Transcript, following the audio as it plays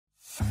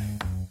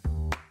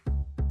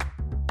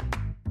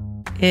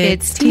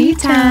It's tea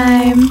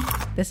time.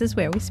 This is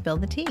where we spill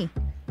the tea.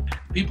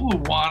 People who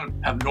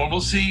want to have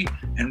normalcy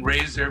and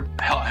raise their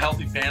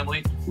healthy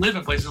family live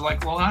in places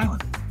like Long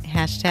Island.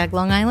 Hashtag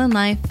Long Island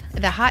Life.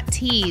 The hot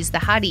teas, the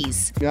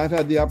hotties. I've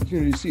had the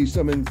opportunity to see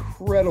some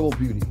incredible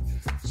beauty,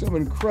 some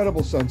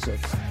incredible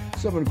sunsets,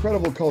 some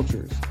incredible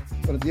cultures.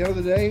 But at the end of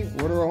the day,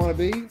 where do I want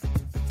to be?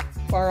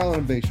 Fire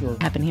Island and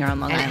Bayshore. Happened here on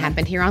Long Island. And it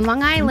happened here on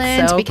Long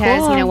Island So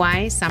because, cool. you know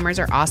why? Summers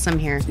are awesome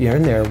here. You're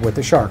in there with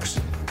the sharks.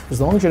 As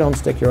long as you don't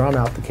stick your arm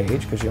out the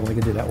cage, because you only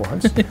can do that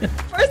once.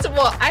 First of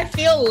all, I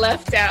feel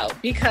left out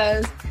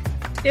because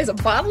there's a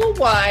bottle of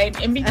wine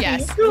in between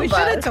Yes, the two We of should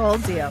have us.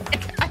 told you.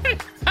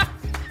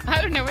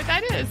 I don't know what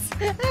that is.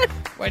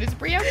 What is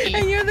brioche?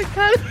 And you're the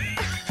cut.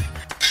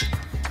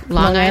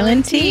 Long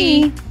Island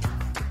tea.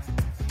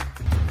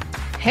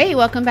 Hey,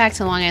 welcome back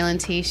to Long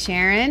Island Tea,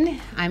 Sharon.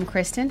 I'm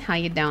Kristen. How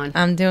you doing?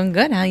 I'm doing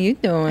good. How you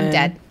doing? I'm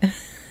dead.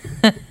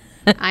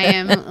 I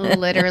am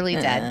literally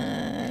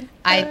dead.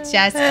 I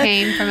just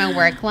came from a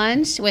work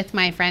lunch with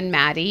my friend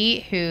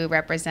Maddie, who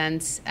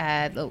represents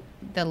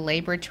the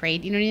labor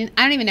trade union.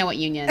 I don't even know what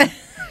union.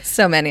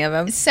 So many of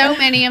them. So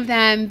many of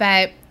them,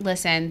 but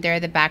listen, they're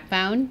the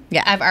backbone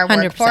of our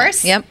 100%.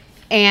 workforce. Yep.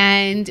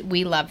 And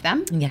we love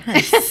them.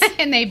 Yes.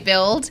 And they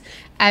build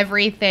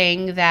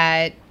everything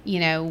that, you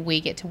know,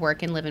 we get to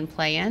work and live and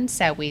play in.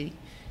 So we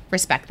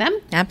respect them.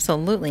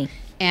 Absolutely.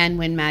 And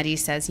when Maddie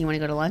says, you want to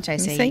go to lunch, I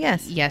say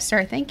yes. Yes,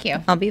 sir. Thank you.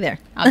 I'll be there.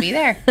 I'll be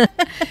there.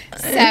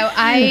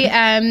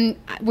 So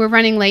we're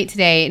running late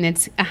today, and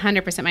it's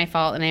 100% my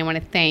fault. And I want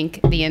to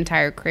thank the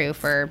entire crew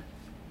for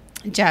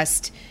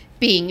just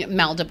being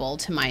meldable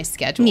to my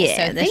schedule.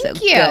 Yeah, so they're thank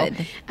so you.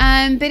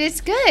 good. But it's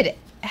good.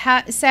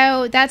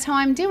 So that's how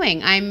I'm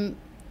doing.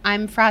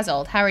 I'm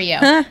frazzled. How are you?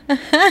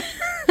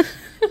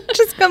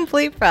 Just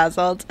complete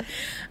frazzled.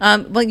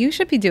 Well, you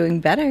should be doing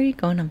better. You're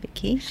going on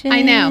vacation.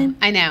 I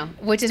know.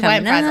 Which is why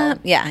I'm Coming frazzled. up.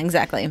 Yeah,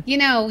 exactly. You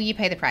know, you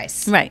pay the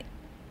price Right.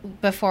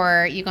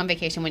 before you go on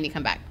vacation when you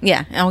come back.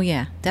 Yeah. Oh,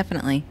 yeah.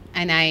 Definitely.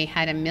 And I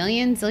had a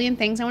zillion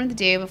things I wanted to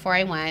do before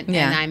I went.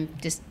 Yeah. And I'm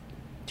just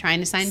trying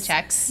to sign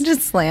checks.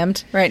 Just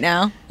slammed right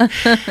now.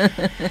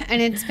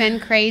 And it's been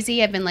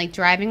crazy. I've been like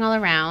driving all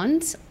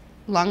around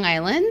Long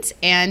Island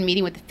and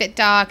meeting with the Fit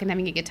Doc and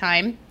having a good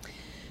time.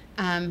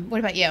 What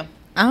about you?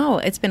 Oh,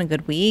 it's been a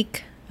good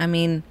week. I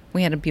mean,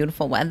 we had a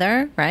beautiful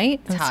weather,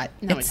 right? It's hot.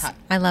 No, it's hot.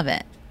 I love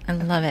it. I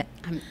love it.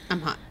 I'm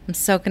hot. I'm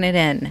soaking it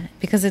in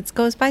because it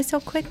goes by so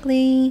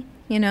quickly,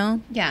 you know?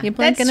 Yeah, You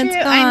blink that's and true.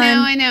 it's gone.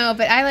 I know,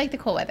 but I like the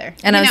cool weather.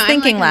 And You I was know, I'm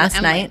thinking liking- last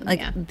I'm night,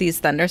 liking- like these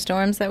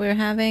thunderstorms that we were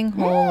having,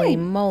 holy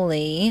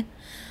moly,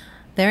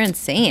 they're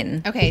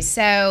insane. Okay,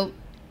 so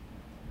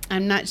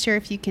I'm not sure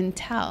if you can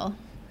tell,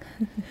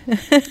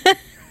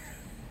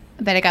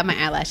 but I got my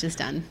eyelashes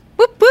done.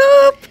 Whoop,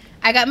 whoop.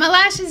 I got my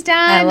lashes done.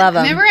 I love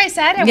 'em. Remember I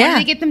said I Yeah. wanted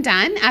to get them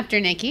done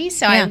after Nikki.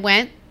 So Yeah. I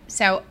went.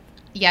 So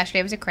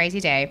yesterday was a crazy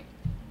day.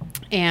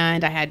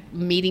 And I had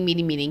meeting.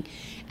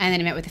 And then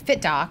I met with the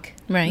Fit Doc,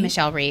 Right.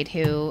 Michelle Reed,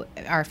 who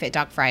our Fit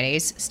Doc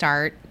Fridays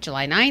start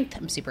July 9th.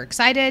 I'm super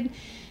excited.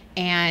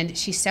 And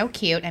she's so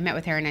cute. I met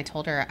with her and I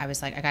told her, I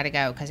was like, I got to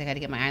go because I got to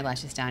get my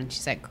eyelashes done.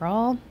 She's like,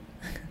 girl,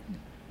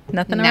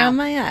 Nothing no. around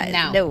my eyes.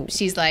 No.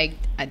 She's like,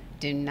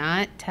 do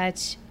not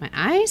touch my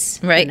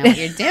eyes. Right. I know what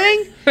you're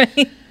doing.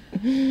 Right.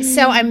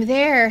 So I'm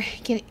there.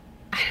 You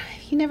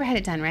never had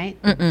it done,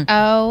 right? Mm-mm.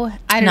 Oh,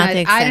 I don't Not know.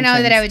 the I don't know that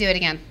extensions. I would do it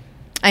again.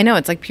 I know,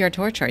 it's like pure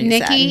torture, you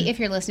Nikki, said. if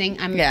you're listening,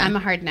 I'm a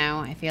hard no.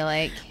 I feel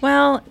like.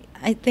 Well,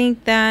 I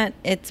think that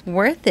it's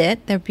worth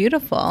it. They're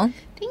beautiful.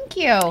 Thank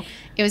you.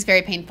 It was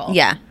very painful.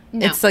 Yeah.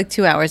 No. It's like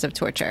 2 hours of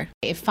torture.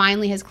 It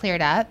finally has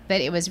cleared up, but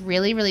it was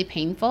really, really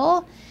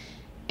painful.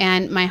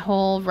 And my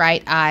whole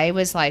right eye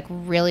was like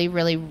really,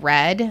 really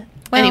red.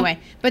 Well- Anyway,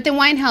 but the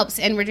wine helps,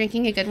 and we're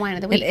drinking a good wine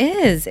of the week. It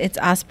is. It's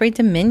Osprey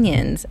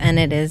Dominions, and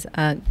it is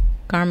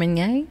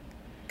Garmignon.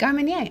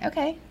 Garmignon,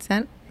 okay. Is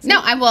that? No,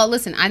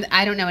 listen,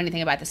 I don't know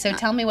anything about this. So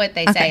tell me what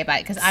they Okay. say about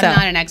it, because I'm So-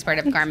 not an expert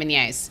of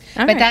Garmignons.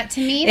 All But right. that, to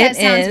me, that It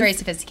sounds is- very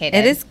sophisticated.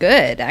 It is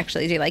good,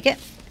 actually. Do you like it?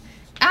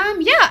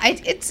 Yeah,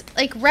 it's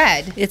like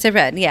red. It's a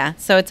red, yeah.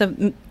 So it's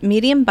a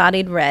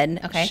medium-bodied red.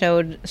 Okay.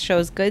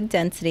 Shows good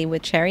density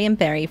with cherry and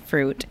berry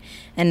fruit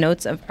and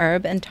notes of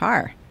herb and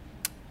tar.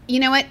 You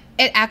know what?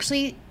 It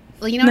actually,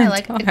 well, you know what I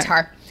like? Tar. It's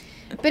tar.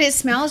 But it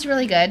smells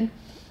really good.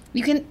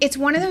 It's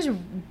one of those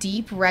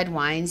deep red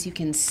wines you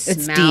can smell.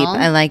 It's deep.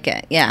 I like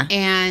it, yeah.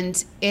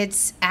 And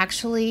it's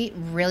actually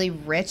really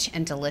rich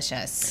and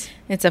delicious.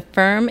 It's a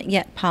firm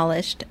yet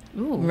polished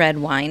Ooh. red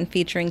wine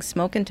featuring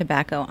smoke and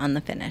tobacco on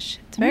the finish.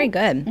 It's very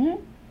good.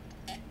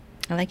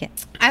 I like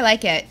it. I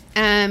like it.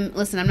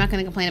 Listen, I'm not going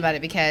to complain about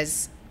it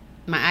because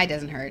my eye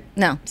doesn't hurt.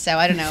 No. So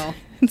I don't know.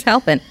 It's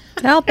helping.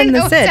 It's I helping don't know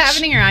the what's sitch.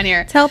 happening around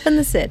here. It's helping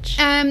the sitch.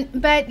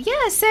 But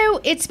yeah, so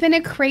it's been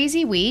a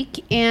crazy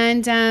week,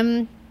 and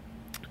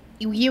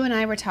you and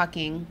I were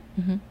talking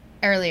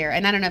earlier,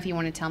 and I don't know if you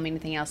want to tell me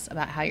anything else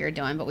about how you're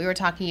doing, but we were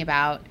talking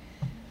about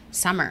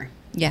summer.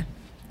 Yeah.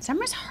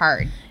 Summer's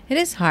hard. It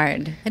is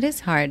hard. It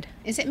is hard.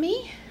 Is it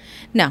me?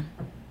 No.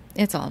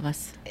 It's all of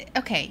us.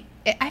 Okay.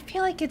 I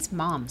feel like it's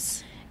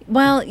moms.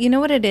 Well, you know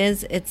what it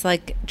is? It's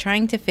like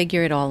trying to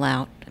figure it all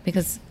out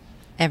because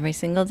every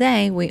single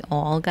day we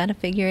all got to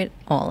figure it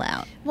all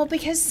out. Well,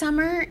 because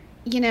summer,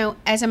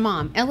 as a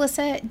mom,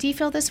 Alyssa, do you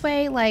feel this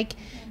way? Like,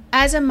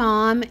 as a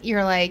mom,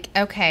 you're like,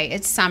 okay,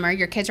 it's summer.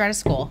 Your kids are out of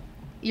school.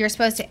 You're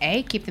supposed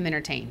to, keep them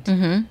entertained.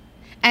 Mm-hmm.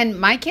 And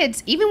my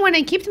kids, even when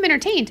I keep them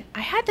entertained,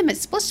 I had them at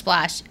Splish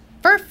Splash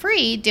for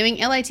free doing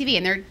LITV,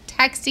 and they're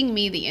texting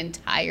me the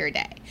entire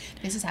day.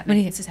 This is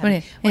happening. This is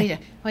happening. What are you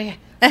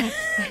doing?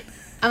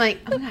 I'm like,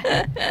 oh my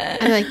God.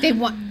 I'm like,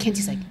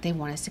 Kenzie's like, they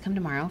want us to come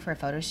tomorrow for a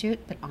photo shoot,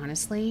 but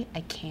honestly, I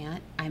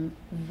can't. I'm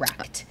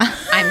wrecked.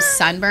 I'm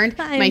sunburned.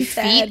 My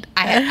feet,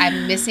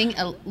 I'm missing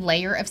a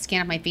layer of skin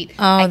on my feet.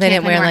 Oh, they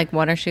didn't wear like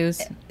water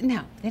shoes?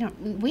 No, they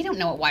don't. We don't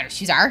know what water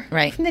shoes are.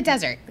 Right. From the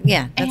desert.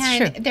 Yeah, that's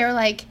true. And they're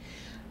like,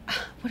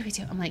 what do we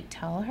do? I'm like,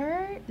 tell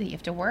her that you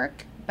have to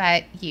work,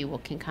 but you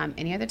can come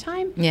any other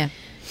time. Yeah.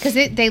 Because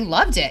they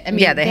loved it. I mean,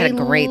 yeah, they had a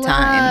great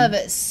time.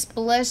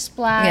 Splish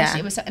Splash. Yeah.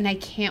 It was, and I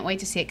can't wait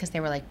to see it because they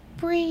were like,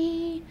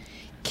 Bree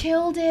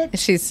killed it.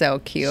 She's so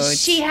cute.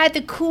 She had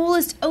the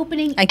coolest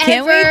opening I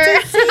can't ever.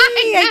 wait to see.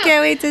 I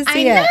can't wait to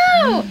see it.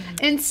 I know.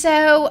 And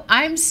so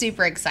I'm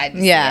super excited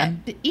to see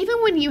it. But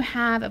even when you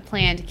have a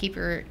plan to keep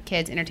your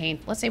kids entertained,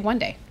 let's say one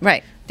day.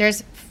 Right.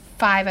 There's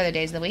 5 other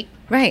days of the week.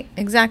 Right,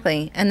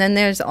 exactly. And then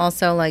there's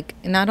also like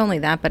not only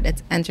that, but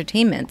it's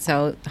entertainment.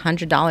 So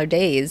 $100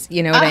 days,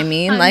 you know what I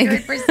mean?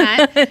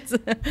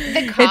 100%.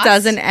 It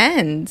doesn't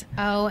end.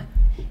 Oh,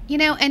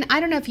 and I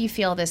don't know if you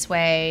feel this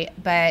way,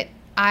 but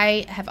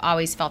I have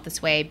always felt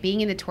this way.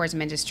 Being in the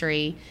tourism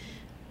industry,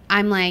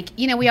 I'm like,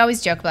 we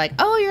always joke about like,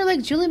 oh, you're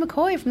like Julie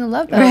McCoy from The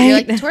Love Boat. Right. You're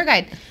like the tour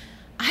guide.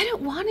 I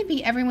don't want to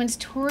be everyone's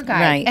tour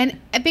guide. Right.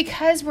 And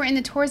because we're in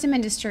the tourism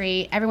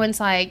industry, everyone's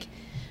like,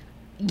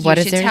 what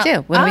is there to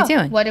do? What are we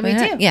doing? What do we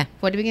do? Yeah.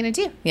 What are we going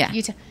to do? Yeah.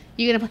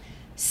 You're going to.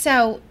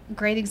 So,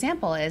 great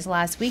example is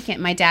last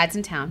weekend. My dad's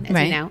in town,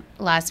 as you know,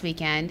 last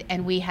weekend,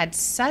 and we had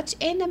such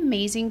an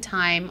amazing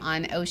time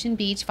on Ocean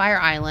Beach, Fire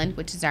Island,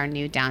 which is our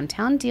new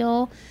downtown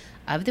deal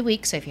of the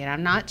week. So, if you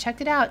have not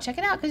checked it out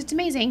because it's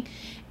amazing.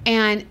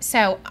 And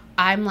so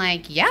I'm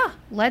like, yeah,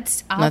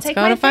 let's take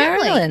go my to Fire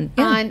family Island.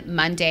 Yeah. on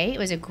Monday. It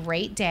was a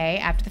great day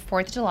after the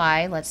 4th of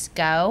July. Let's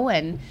go.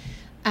 And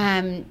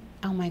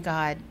oh my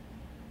God.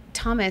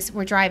 Thomas,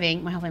 we're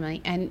driving, my whole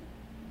family, and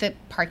the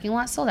parking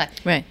lot sold out.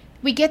 Right.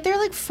 We get there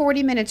like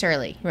 40 minutes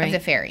early of the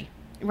ferry,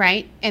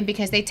 right? And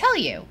because they tell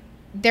you,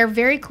 they're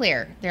very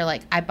clear. They're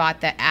like, I bought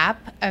the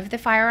app of the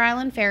Fire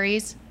Island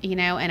ferries,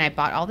 and I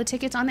bought all the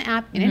tickets on the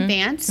app in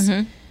advance.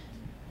 Mm-hmm.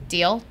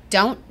 Deal.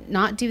 Don't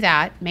not do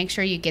that. Make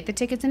sure you get the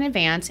tickets in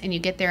advance, and you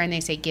get there and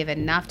they say give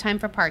enough time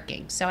for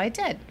parking. So I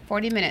did,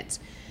 40 minutes.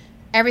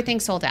 Everything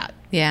sold out.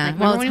 Yeah. Like,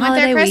 well, it's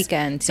holiday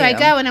weekend, too. So I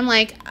go and I'm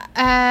like,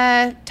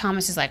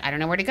 Thomas is like, I don't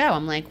know where to go.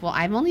 I'm like, well,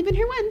 I've only been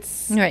here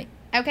once. Right.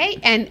 Okay.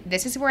 And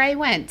this is where I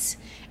went.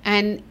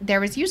 And there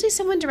was usually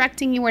someone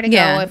directing you where to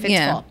go if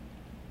it's full.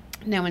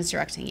 No one's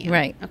directing you.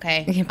 Right.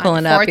 Okay. You're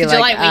pulling up. 4th of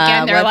July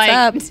weekend, they're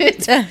what's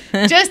like,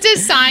 up? just a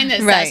sign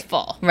that says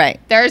full. Right.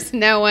 There's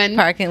no one.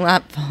 Parking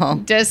lot full.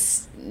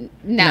 Just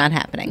not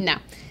happening. No.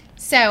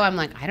 So I'm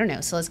like, I don't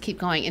know. So let's keep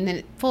going. And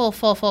then full.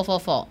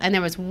 And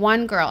there was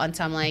one girl. And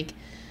so I'm like,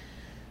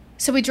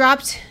 so we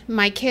dropped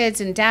my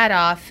kids and dad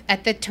off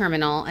at the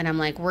terminal. And I'm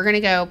like, we're going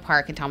to go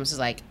park. And Thomas was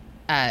like,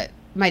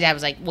 my dad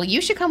was like, well,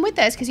 you should come with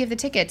us because you have the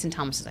tickets. And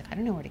Thomas was like, I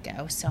don't know where to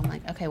go. So I'm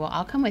like, okay, well,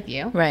 I'll come with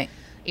you. Right.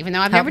 Even though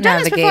I've never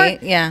done this before.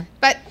 Yeah.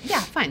 But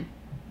yeah, fine.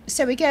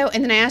 So we go.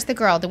 And then I asked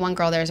the one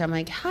girl there. So I'm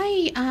like,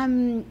 hi,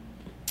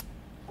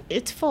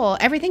 it's full.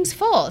 Everything's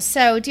full.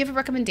 So do you have a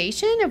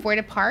recommendation of where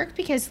to park?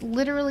 Because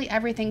literally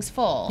everything's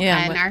full. Yeah,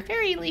 and our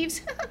ferry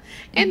leaves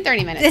in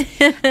 30 minutes.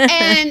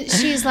 And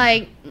she's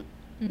like,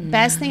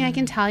 best thing I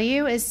can tell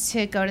you is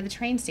to go to the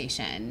train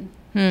station.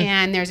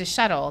 And there's a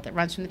shuttle that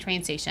runs from the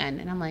train station.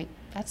 And I'm like,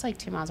 that's like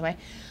 2 miles away.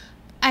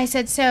 I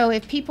said, so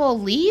if people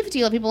leave, do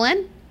you let people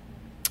in?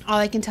 All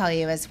I can tell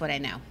you is what I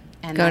know.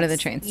 And go to the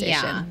train station.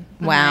 Yeah.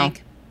 Wow.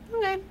 Like,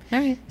 okay. All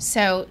right.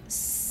 So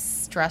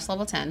stress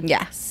level 10.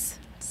 Yes.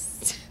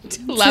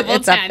 Level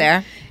it's 10. Up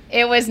there.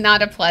 It was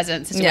not a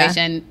pleasant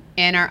situation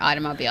in our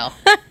automobile.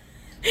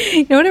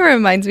 You know what it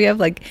reminds me of?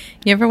 Like,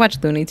 you ever watch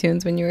Looney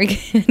Tunes when you were a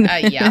kid?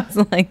 Yeah. It's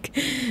like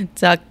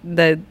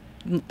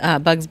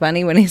Bugs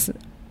Bunny when his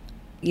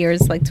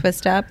ears like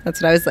twist up.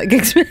 That's what I was like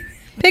picturing.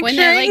 When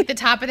they're like the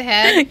top of the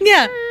head.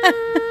 Yeah.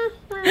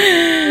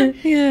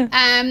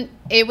 Yeah.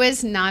 It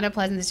was not a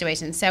pleasant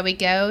situation. So we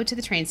go to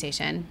the train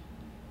station.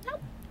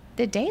 Nope.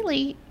 The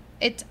daily,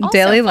 it's also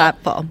daily full.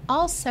 lap full.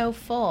 Also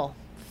full.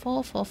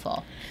 Full.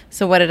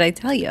 So what did I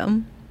tell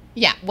you?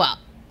 Yeah. Well,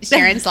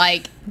 Sharon's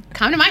like,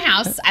 come to my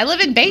house. I live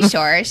in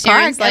Bayshore.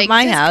 Sharon's Park like, at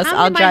my just house. come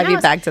I'll to my drive you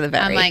house. back to the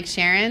ferry. I'm like,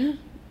 Sharon,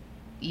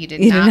 you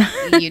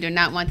do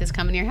not want this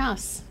coming to your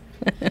house.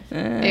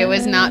 It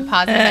was not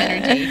positive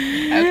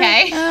energy.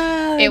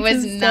 Okay? It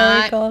was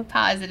not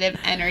positive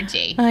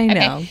energy. I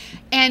know. Okay?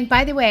 And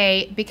by the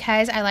way,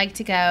 because I like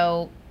to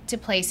go to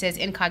places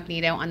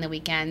incognito on the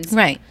weekends.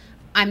 Right.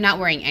 I'm not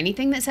wearing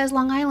anything that says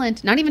Long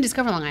Island. Not even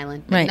Discover Long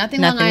Island. Right.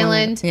 Nothing Long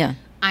Island. Yeah.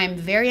 I'm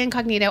very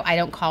incognito. I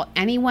don't call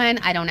anyone.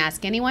 I don't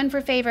ask anyone for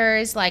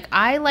favors. Like,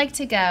 I like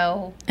to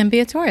go And be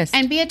a tourist.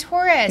 and be a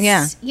tourist.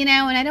 Yeah. You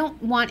know, and I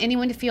don't want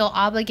anyone to feel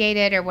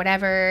obligated or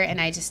whatever.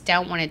 And I just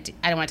don't want to.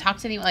 I don't want to talk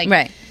to anyone. Like,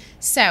 Right.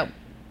 So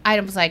I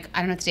was like, I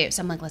don't know what to do.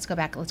 So I'm like, let's go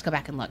back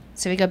and look.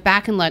 So we go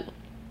back and look.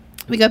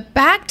 We go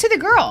back to the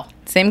girl.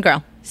 Same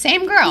girl.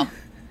 Same girl.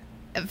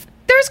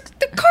 There's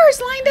the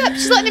cars lined up.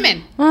 She's letting him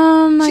in.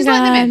 Oh my She's God.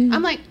 letting them in.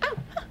 I'm like, oh.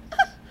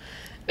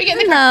 We get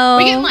in the Hello. car.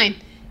 We get in line.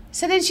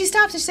 So then she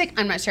stops and she's like,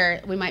 I'm not sure.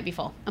 We might be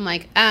full. I'm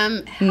like,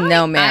 hi,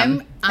 No,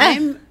 ma'am.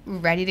 I'm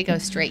ready to go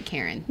straight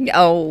Karen.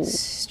 Oh.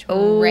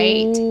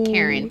 Straight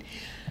Karen.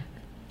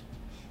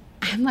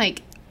 I'm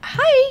like,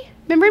 hi,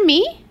 remember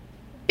me?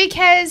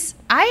 Because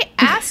I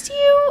asked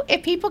you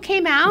if people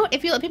came out,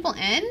 if you let people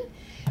in.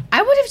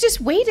 I would have just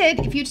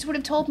waited if you just would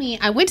have told me.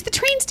 I went to the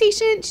train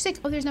station. She's like,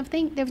 oh, there's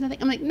nothing. There was nothing.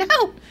 I'm like, no,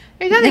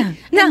 there's nothing.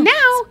 No, And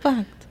it's now,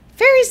 fucked.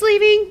 ferry's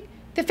leaving.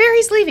 The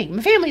ferry's leaving.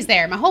 My family's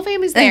there. My whole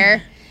family's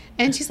there.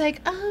 And she's like,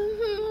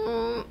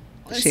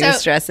 She was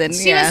stressing,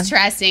 She yeah. was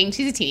stressing.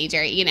 She's a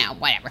teenager, you know,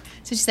 whatever.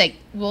 So she's like,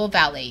 we'll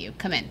valet you.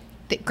 Come in.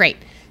 Great.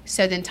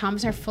 So then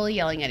Thomas and I are fully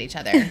yelling at each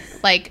other.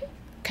 Like,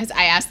 because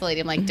I asked the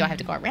lady, I'm like, do I have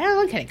to go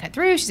around? Can I cut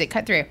through? She's like,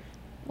 cut through.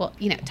 Well,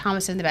 you know,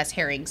 Thomas isn't the best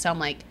hearing. So I'm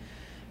like,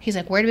 he's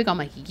like, where do we go? I'm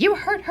like, you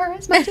hurt her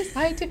as much as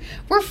I do.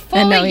 We're no,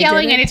 fully he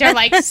yelling at didn't. each other,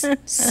 like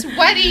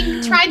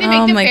sweating, trying to make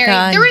Oh the my ferry.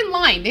 God. They're in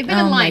line. They've been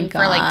Oh in my line for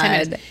like 10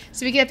 God. minutes.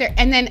 So we get up there,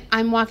 and then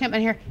I'm walking up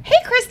and here, hey,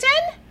 Kristen,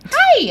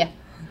 hi.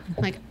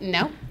 I'm like,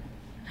 no,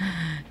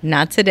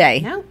 Not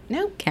today.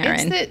 no,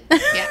 Karen.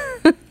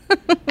 yeah.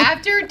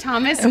 After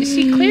Thomas,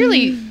 she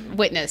clearly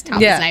witnessed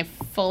Thomas Yeah. and I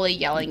fully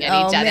yelling at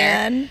Oh, each other.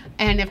 man.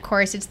 And of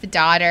course, it's the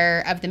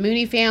daughter of the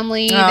Mooney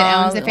family that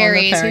owns the on the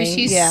ferries. ferry, Who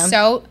she's yeah.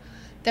 so.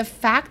 The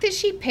fact that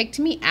she picked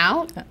me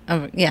out,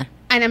 Oh, yeah.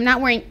 and I'm not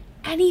wearing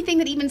anything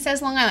that even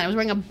says Long Island. I was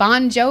wearing a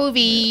Bon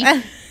Jovi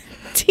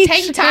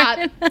tank top,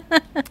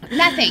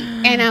 nothing.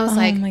 And I was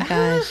like, my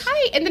gosh.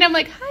 hi. And then I'm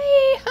like,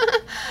 hi.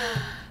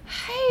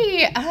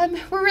 Hi,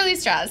 we're really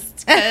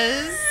stressed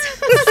because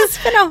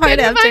It's been a hard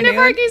couldn't find a afternoon.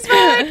 parking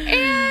spot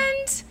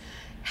and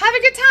have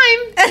a good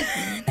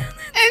time.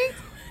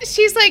 And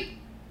she's like,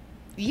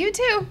 you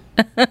too.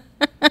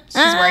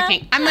 She's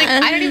working. I'm like,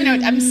 I don't even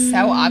know. I'm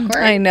so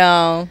awkward. I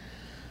know.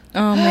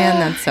 Oh man,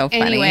 that's so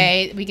funny.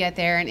 Anyway, we get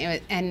there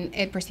and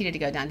it proceeded to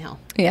go downhill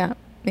Yeah.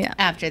 Yeah.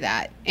 after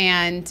that.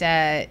 And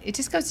it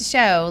just goes to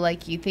show,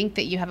 like, you think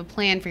that you have a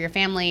plan for your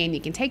family and you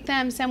can take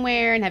them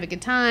somewhere and have a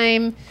good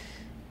time.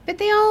 But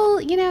they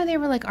all, you know, they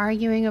were like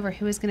arguing over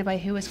who was going to buy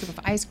who a scoop of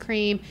ice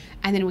cream.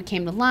 And then we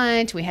came to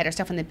lunch. We had our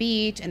stuff on the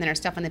beach. And then our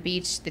stuff on the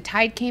beach, the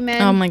tide came in.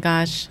 Oh my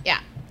gosh. Yeah.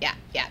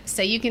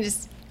 So you can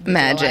just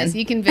Imagine. visualize.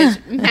 You can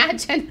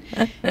imagine.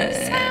 So,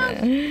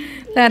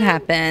 That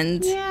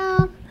happened.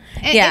 yeah.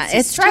 Yeah,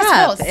 it's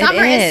stressful. tough.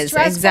 Summer it is is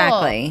stressful.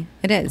 exactly.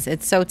 It is.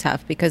 It's so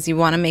tough because you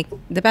want to make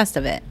the best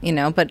of it, you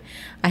know. But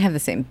I have the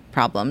same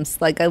problems.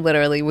 Like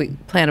we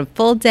plan a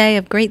full day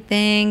of great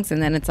things,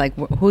 and then it's like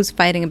who's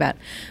fighting about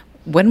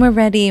when we're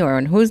ready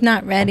or who's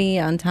not ready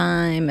on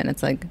time, and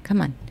it's like, come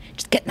on,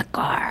 just get in the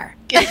car.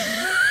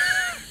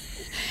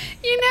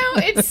 You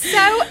know, it's so,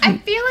 I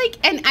feel like,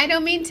 and I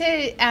don't mean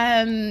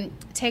to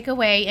take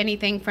away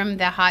anything from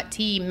the hot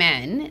tea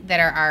men that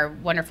are our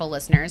wonderful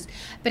listeners,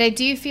 but I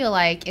do feel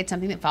like it's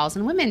something that falls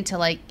on women to,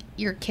 like,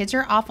 your kids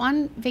are off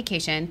on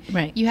vacation.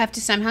 Right. You have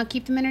to somehow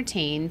keep them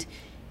entertained.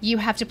 You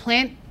have to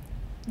plan,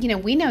 you know,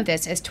 we know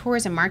this as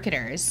tourism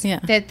marketers, Yeah.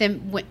 that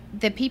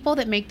the people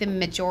that make the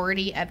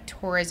majority of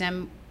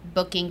tourism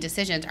booking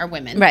decisions are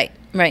women. Right.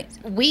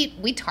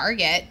 We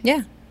target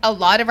Yeah. a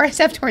lot of our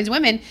stuff towards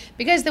women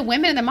because the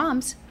women and the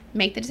moms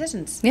make the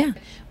decisions. Yeah.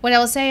 What I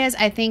will say is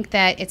I think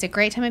that it's a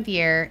great time of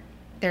year.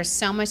 There's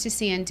so much to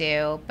see and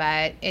do,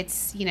 but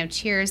it's, you know,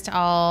 cheers to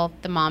all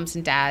the moms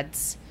and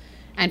dads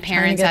and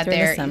parents get out through the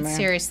there. summer.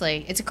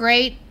 Seriously. It's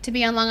great to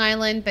be on Long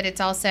Island, but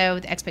it's also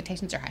the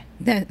expectations are high.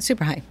 Yeah,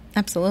 super high.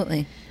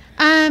 Absolutely.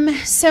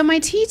 So my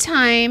tea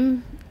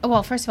time,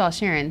 well, first of all,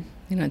 Sharon,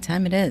 You know what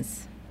time it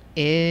is.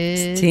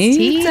 is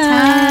tea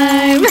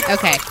time.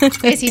 Okay,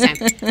 it's tea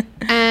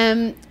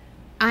time.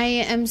 I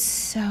am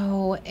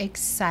so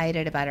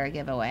excited about our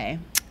giveaway.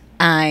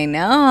 I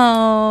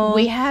know.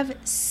 We have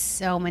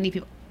so many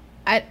people.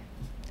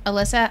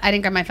 Alyssa, I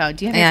didn't grab my phone.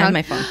 Do you have I your have phone?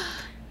 my phone.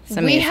 It's We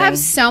amazing. have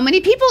so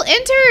many people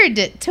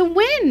entered to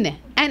win,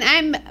 and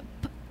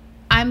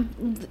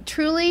I'm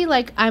truly,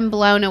 like, I'm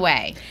blown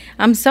away.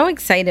 I'm so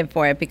excited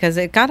for it because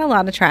it got a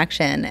lot of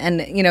traction,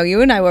 and you know,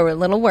 you and I were a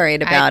little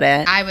worried about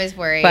it. I was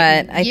worried,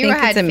 but I you think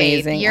had it's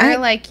amazing. Faith.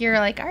 You're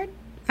like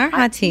Our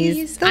hot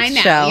teas, they'll I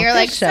know. show. You're They'll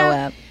like show so,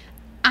 up.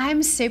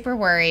 I'm super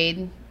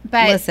worried,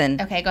 but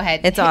Listen, okay, go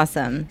ahead. It's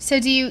awesome. So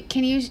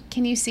can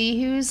you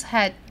see who's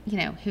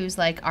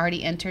like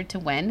already entered to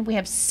win? We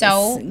have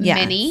so Yes.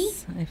 many.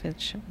 If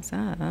it shows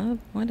up,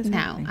 what is No,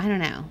 happening? I don't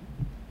know.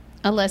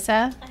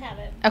 Alyssa? I have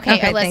it. Okay,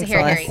 Okay, Alyssa, thanks, here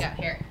Alyssa. you go.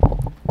 Here.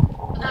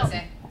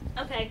 Alyssa.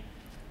 Okay.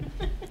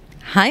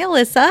 Hi,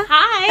 Alyssa.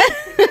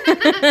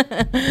 Hi.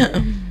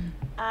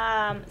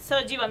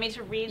 So do you want me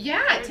to read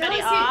Yeah,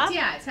 everybody off?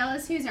 tell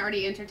us who's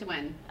already entered to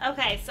win.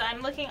 Okay, so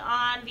I'm looking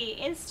on the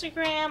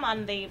Instagram,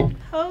 on the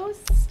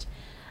post.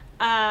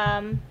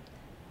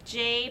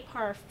 Jay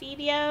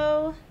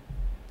Parfidio,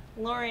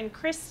 Lauren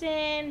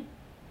Kristen,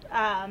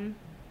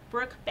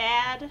 Brooke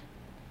Bad,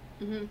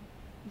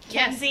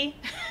 Kenzie.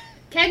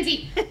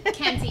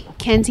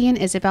 Kenzie and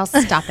Isabel,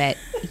 stop it.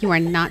 You are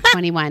not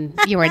 21.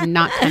 You are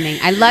not coming.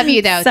 I love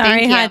you, though. Sorry,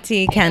 Thank you. hot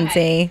tea,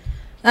 Kenzie.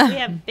 We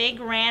have Big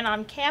Ran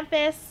on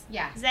campus.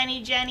 Yeah.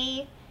 Zenny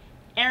Jenny,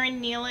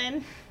 Erin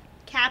Nealon,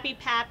 Cappy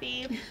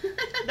Pappy,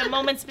 The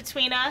Moments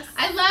Between Us.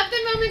 I love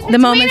the moments The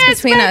moments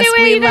between by the us.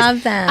 way, We you guys.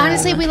 love them.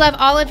 Honestly, we love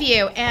all of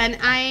you, and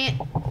I'm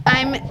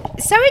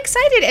so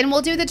excited. And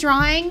we'll do the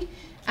drawing.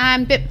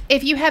 But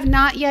if you have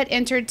not yet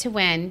entered to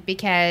win,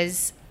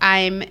 because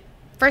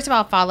first of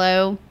all,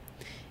 follow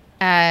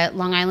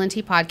Long Island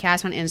Tea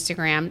Podcast on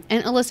Instagram.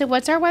 And Alyssa,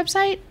 what's our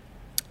website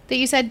that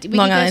you said we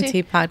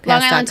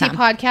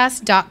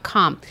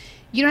LongIslandTeaPodcast.com.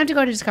 You don't have to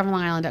go to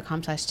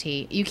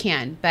discoverlongisland.com/tea. You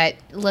can, but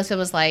Alyssa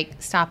was like,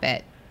 stop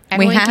it.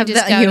 Everyone have can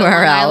just the go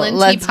URL. to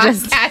Let's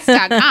just-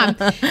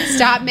 LongIslandTeaPodcast.com.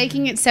 Stop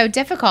making it so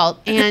difficult.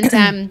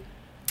 And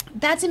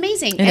that's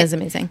amazing. It is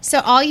amazing. So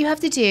all you have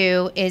to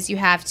do is you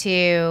have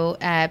to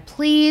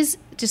please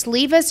just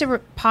leave us a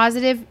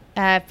positive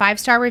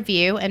 5-star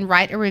review and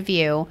write a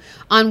review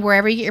on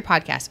wherever you get your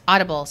podcast.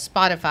 Audible,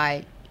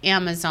 Spotify,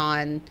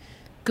 Amazon,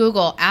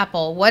 Google,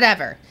 Apple,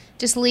 whatever.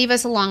 Just leave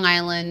us a Long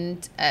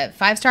Island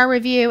 5-star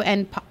review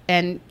and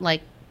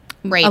like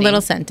rating. A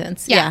little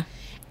sentence. Yeah.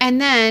 And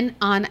then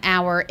on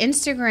our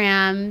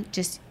Instagram,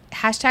 just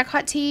hashtag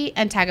hot tea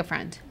and tag a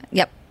friend.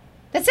 Yep.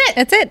 That's it.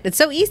 That's it. It's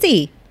so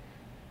easy.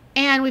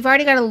 And we've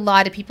already got a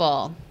lot of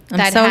people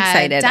that so have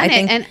excited. done I it,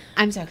 think and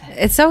I'm so excited.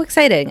 It's so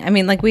exciting. I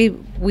mean, like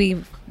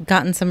we've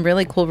gotten some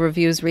really cool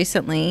reviews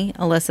recently.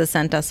 Alyssa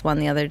sent us one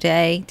the other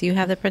day. Do you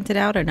have that printed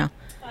out or no?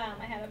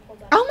 I haven't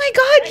pulled up. Oh my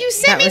God, you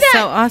sent That me was that.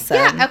 so awesome.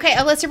 Yeah, okay,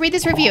 Alyssa, read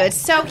this review. It's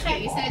so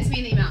cute. You sent it to me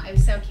in the email. It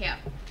was so cute.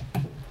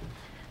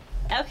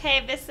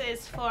 Okay, this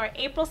is for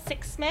April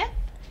 6 Smith.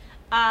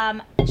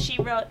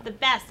 She wrote, "The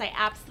best. I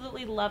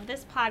absolutely love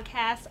this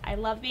podcast. I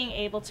love being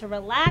able to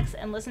relax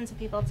and listen to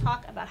people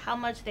talk about how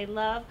much they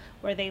love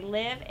where they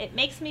live. It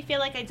makes me feel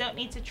like I don't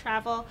need to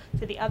travel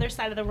to the other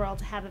side of the world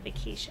to have a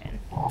vacation."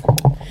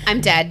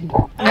 I'm dead.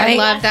 I Right.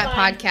 love that Last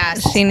line.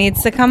 podcast. She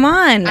needs to come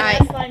on.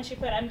 Last line she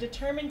put, "I'm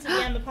determined to be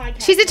on the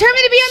podcast." She's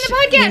determined to be on the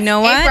podcast. You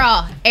know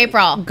what?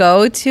 April.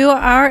 Go to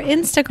our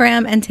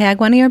Instagram and tag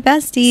one of your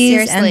besties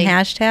Seriously. and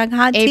hashtag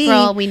hot tea.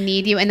 April, we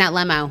need you in that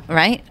limo.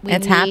 Right? We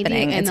It's need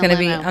happening. you in It's the going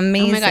to be limo.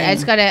 amazing. Oh my God, I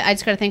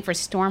just gotta thank for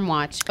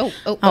Stormwatch.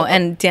 Oh,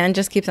 and Dan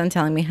just keeps on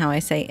telling me how I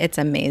say it's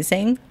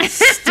amazing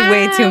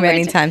way too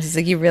many times. He's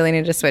like, you really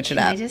need to switch it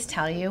Can I up. just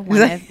tell you,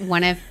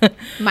 one of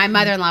my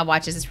mother-in-law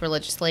watches this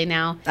religiously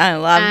now. I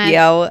love you.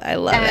 I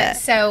love it.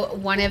 So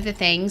one of the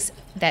things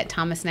that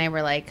Thomas and I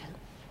were like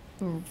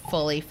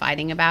fully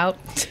fighting about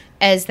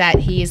is that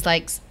he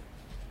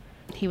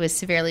was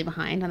severely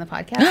behind on the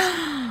podcast.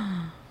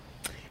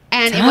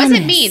 And it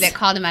wasn't me Thomas. that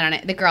called him out on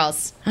it. The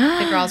girls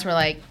were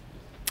like,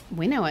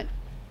 we know it.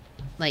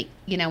 Like,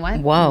 you know what?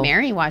 Whoa.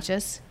 Mary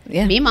watches.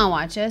 Yeah. Mima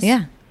watches.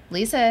 Yeah.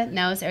 Lisa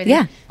knows everything.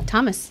 Yeah.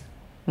 Thomas,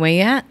 Where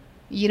you at?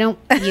 you don't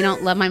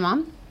love my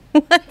mom?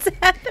 What's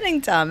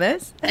happening,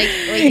 Thomas? Like,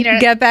 well, you know,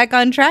 Get back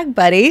on track,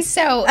 buddy.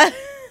 so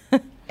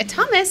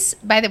Thomas,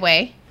 by the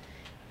way,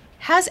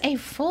 has a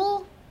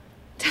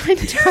full-time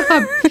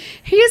job.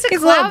 He's a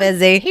little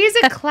busy. He's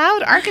a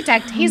cloud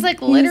architect. He's like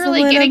He's a literally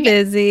little getting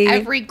busy.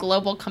 every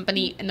global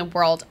company in the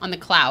world on the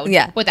cloud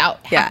without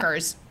Yeah.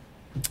 hackers.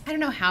 I don't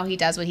know how he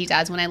does what he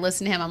does. When I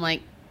listen to him, I'm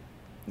like,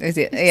 Is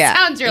it- yeah.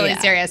 sounds really Yeah.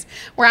 serious.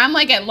 Where I'm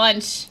like at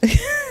lunch,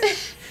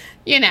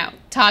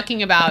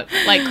 talking about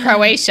like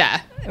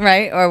Croatia.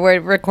 Right? Or we're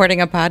recording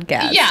a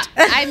podcast. Yeah,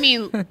 I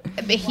mean,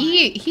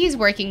 he's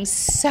working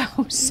so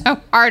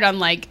hard on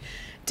like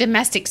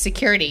domestic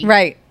security,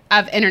 Right.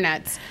 of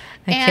internets.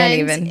 I can't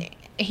even.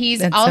 He's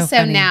That's so also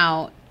funny.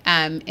 now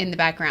in the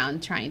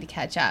background trying to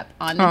catch up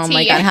on the Oh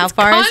my tea. God, how It's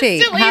far is he?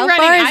 constantly How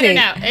running. far is I don't he?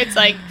 know. It's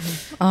like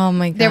Oh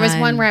my God. there was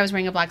one where I was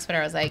wearing a black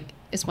sweater. I was like,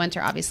 it's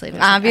winter, obviously.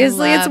 But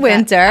Obviously, I it's love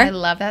winter. I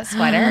love that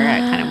sweater. I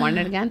kind of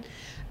wanted it again.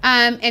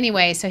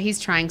 Anyway, so he's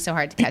trying so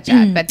hard to catch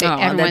up, but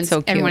Oh, that's so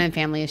cute. everyone in the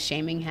family is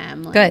shaming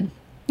him. Like, Good.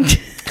 They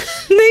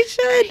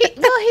should.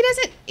 He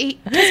doesn't.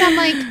 Because I'm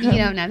like, you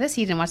don't know this.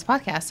 He didn't watch the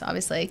podcast,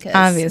 obviously, because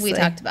Obviously. we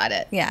talked about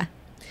it. Yeah.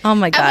 Oh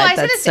my God. Well, I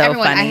said That's this so to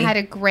everyone. funny. I had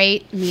a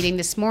great meeting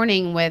this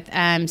morning with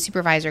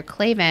Supervisor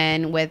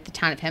Clavin with the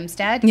town of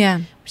Hempstead. Yeah.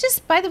 Which is,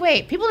 by the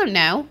way, people don't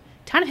know,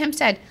 town of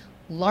Hempstead,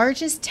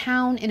 largest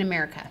town in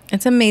America.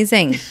 It's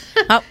amazing.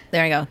 Oh,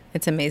 there you go.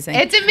 It's amazing.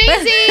 It's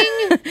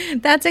amazing.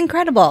 That's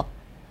incredible.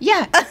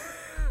 Yeah.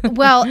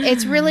 Well,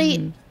 it's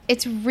really,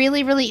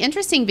 really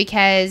interesting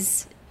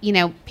because,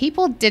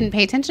 people didn't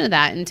pay attention to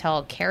that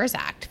until CARES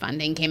Act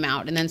funding came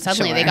out. And then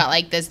suddenly they Sure. got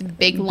like this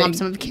big lump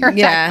sum of CARES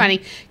yeah. Act funding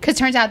because it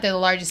turns out they're the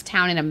largest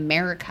town in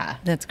America.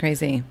 That's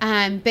crazy.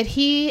 But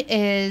he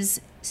is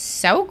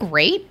so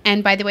great.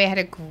 And by the way, I had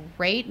a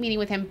great meeting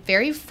with him.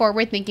 Very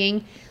forward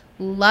thinking,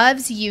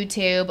 loves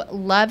YouTube,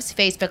 loves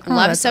Facebook, Oh,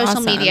 loves that's social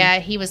awesome. media.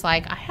 He was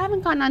like, I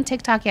haven't gone on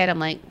TikTok yet. I'm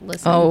like,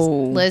 listen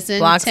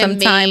block to some me,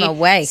 time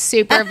away.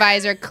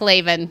 Supervisor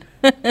Clavin.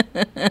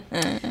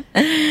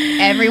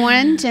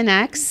 Everyone Gen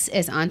X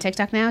is on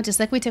TikTok now, just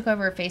like we took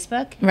over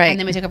Facebook, Right. and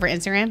then we took over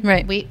Instagram.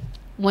 Right.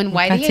 When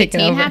got taken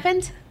YD18 over.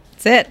 happened,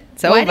 That's it.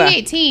 It's over.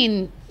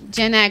 YD18,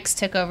 Gen X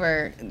took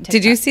over TikTok.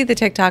 Did you see the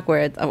TikTok where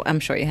it's, I'm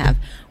sure you have,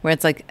 where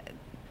it's like,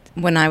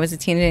 when I was a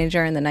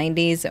teenager in the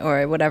 90s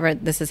or whatever,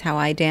 this is how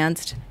I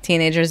danced.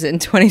 Teenagers in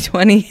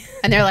 2020.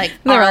 And they're like,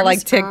 They're all arms,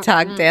 like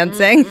TikTok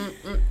dancing.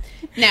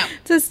 No.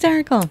 It's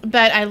hysterical.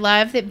 But I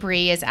love that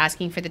Bree is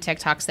asking for the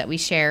TikToks that we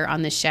share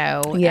on the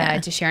show Yeah.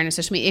 to share on our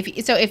social media.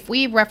 If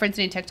we reference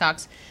any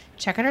TikToks,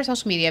 check out our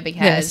social media Yeah,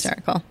 because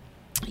hysterical.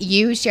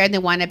 you shared the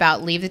one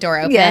about leave the door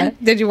open. Yeah.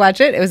 Did you watch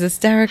it? It was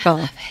hysterical. I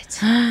love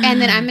it.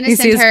 And then I'm going to You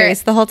see send his her.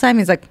 face the whole time?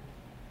 He's like,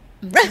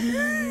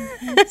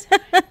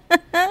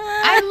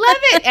 I love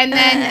it. And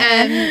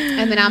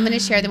then I'm going to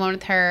share the one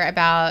with her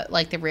about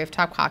like the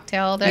rooftop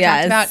cocktail that I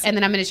Yes. talked about. And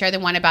then I'm going to share the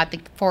one about the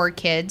 4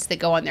 kids that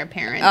go on their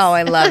parents. oh,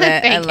 I love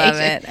it. I love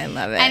vacation. it. I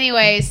love it.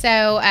 Anyway,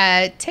 so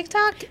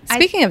TikTok.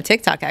 Speaking of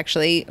TikTok,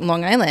 actually,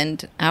 Long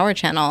Island, our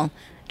channel,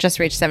 just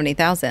reached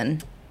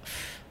 70,000.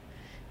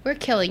 we're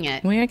killing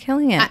it. We are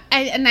killing it.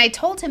 And I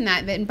told him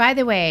that. And by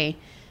the way,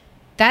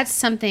 that's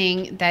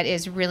something that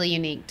is really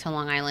unique to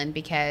Long Island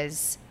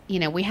because, you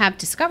know, we have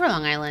Discover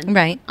Long Island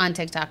Right. on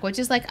TikTok, which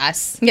is like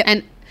us. Yep.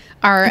 And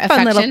our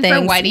Fun little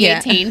affection for things.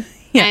 YD18.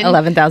 Yeah, And-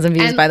 11,000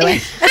 views, and- by the way.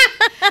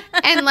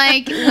 And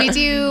like we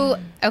do,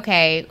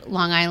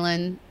 Long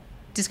Island,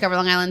 Discover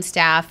Long Island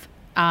staff.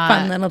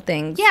 Fun little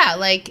things. Yeah,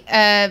 like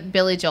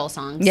Billy Joel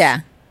songs. Yeah.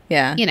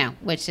 Yeah. You know,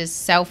 which is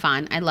so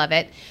fun. I love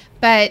it.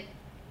 But,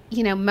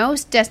 you know,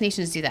 most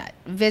destinations do that.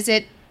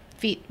 Visit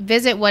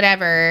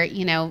whatever,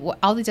 you know,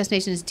 all these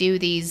destinations do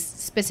these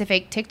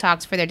specific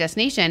TikToks for their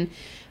destination,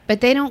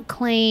 but they don't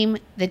claim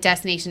the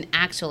destination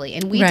actually.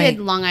 And we Right. did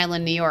Long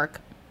Island, New York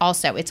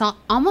also. It's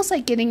almost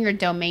like getting your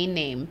domain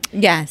name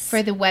Yes.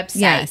 for the website.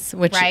 Yes,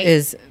 which right?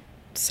 is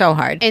so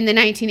hard. in the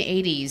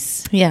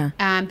 1980s. Yeah.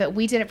 But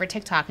we did it for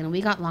TikTok, and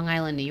we got Long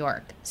Island, New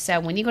York. So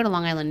when you go to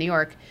Long Island, New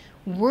York,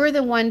 we're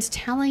the ones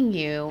telling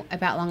you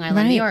about Long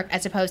Island, New Right. York,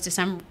 as opposed to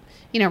some,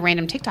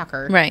 random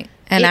TikToker. Right.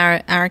 And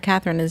It- our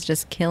Catherine is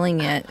just killing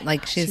it.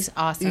 Like she's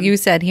awesome. You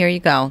said, here you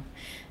go.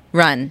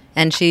 Run.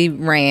 And she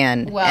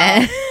ran.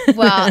 Well,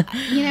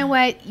 you know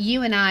what?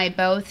 You and I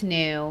both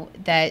knew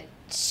that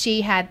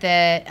she had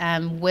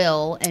the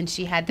will and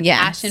she had the Yes.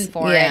 passion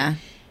for Yeah. it.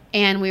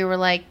 And we were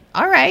like,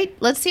 all right,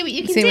 let's see what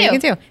you can See do. what you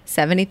can do.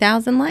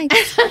 70,000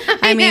 likes.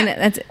 I mean,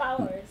 that's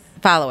Followers.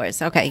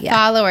 followers. Okay. Yeah.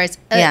 Followers.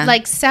 Yeah.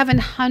 Like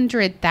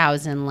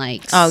 700,000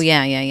 likes. Oh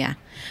yeah.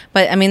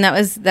 But I mean, that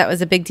was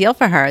a big deal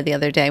for her the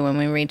other day when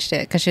we reached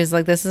it because she was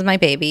like, "This is my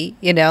baby,"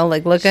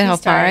 like look at She how far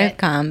started I've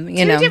come.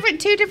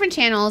 Two different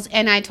channels,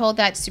 and I told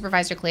that to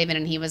Supervisor Clavin,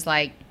 and he was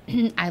like,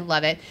 "I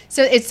love it."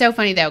 So it's so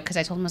funny though because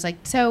I told him I was like,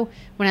 "So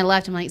when I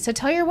left, I'm like, so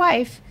tell your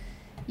wife,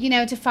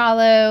 to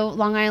follow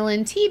Long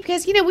Island Tea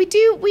because we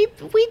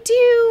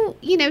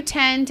do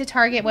tend to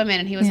target women,"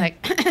 and he was like,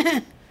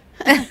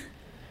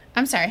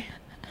 "I'm sorry."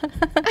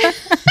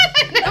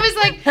 And I was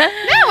like,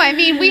 "No, I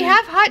mean we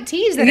have hot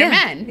teas that are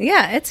men.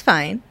 Yeah, it's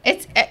fine.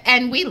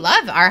 And we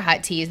love our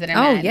hot teas that are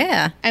Oh, men.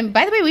 yeah. And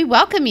by the way, we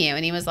welcome you."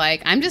 And he was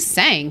like, "I'm just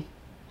saying."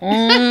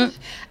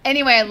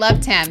 Anyway, I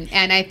loved him,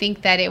 and I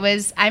think that it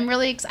was. I'm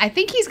really. I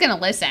think he's going to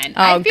listen.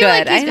 I feel good.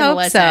 like he's I going to hope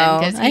listen so.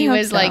 because I he hope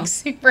was so. like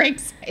super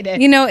excited.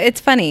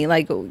 It's funny.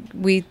 Like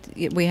we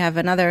have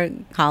another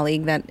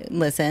colleague that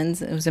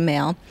listens. It was a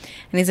male,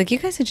 and he's like, "You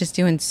guys are just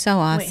doing so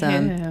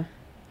awesome." Who?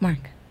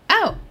 Mark.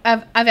 Oh,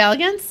 of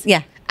Elegance.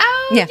 Yeah.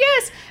 Oh Yeah.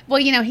 yes. Well,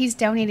 he's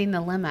donating the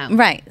limo.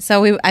 Right.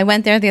 So I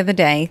went there the other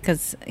day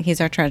because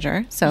he's our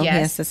treasurer, so Yes. he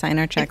has to sign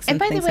our checks and,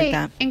 by things the way, like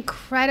that.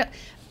 incredible.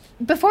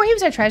 Before he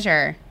was our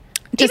treasurer,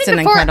 Just even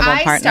an before incredible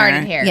I partner.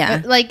 started here, Yeah.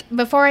 but, like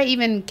before I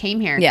even came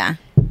here, Yeah.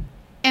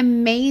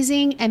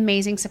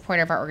 amazing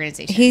supporter of our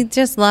organization. He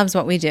just loves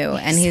what we do,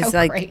 and He's he's so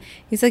like, great.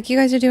 you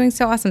guys are doing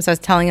so awesome. So I was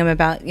telling him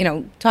about,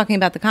 talking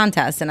about the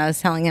contest, and I was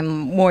telling him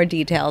more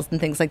details and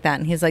things like that.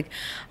 And he's like,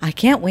 I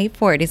can't wait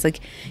for it. He's like,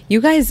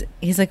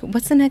 he's like,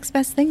 what's the next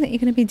best thing that you're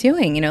going to be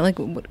doing?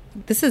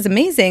 This is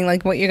amazing,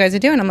 like what you guys are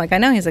doing. I'm like, I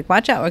know. He's like,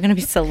 watch out, we're going to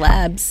be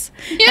celebs.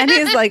 And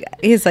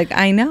he's like,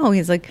 I know.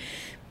 He's like,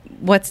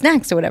 what's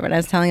next or whatever. And I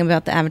was telling him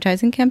about the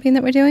advertising campaign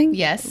that we're doing.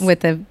 Yes.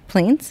 With the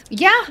planes.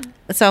 Yeah.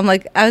 So I'm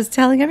like, I was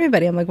telling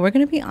everybody, I'm like, we're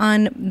going to be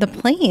on the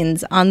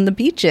planes, on the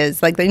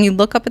beaches. Like, then you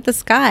look up at the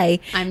sky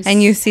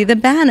and you see the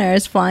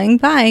banners flying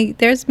by.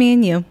 There's me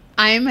and you.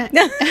 Isn't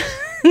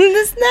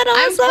that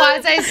awesome?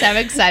 I'm quasi so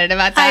excited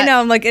about that. I know.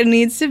 I'm like, it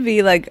needs to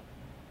be like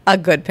a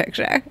good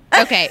picture.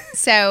 Okay,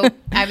 so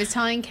I was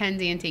telling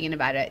Kenzie and Tegan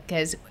about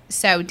it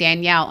so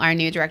Danielle, our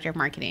new director of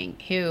marketing,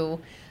 who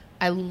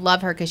I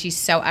love her because she's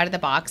so out of the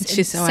box.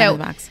 She's so out of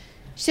the box.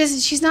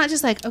 She's not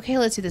just like, okay,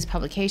 let's do this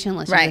publication,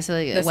 let's Right. do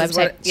this This is website.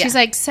 what- yeah. She's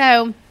like,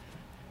 so,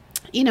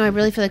 I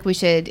really feel like we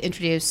should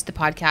introduce the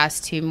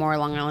podcast to more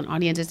Long Island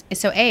audiences.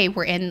 So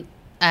we're in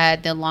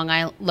the Long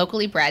Island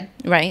locally bred.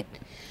 Right.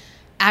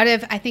 Out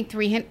of, I think,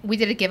 300, we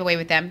did a giveaway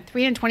with them.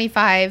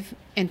 325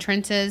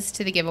 entrances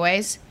to the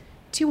giveaways.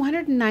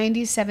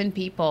 297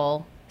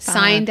 people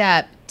signed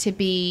up to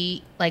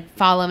be like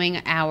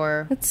following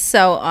our That's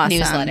so awesome.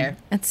 newsletter.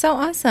 It's so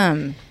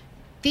awesome.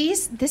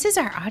 This is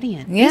our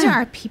audience. Yeah. These are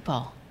our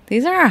people.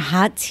 These are our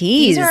hot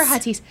teas. These are our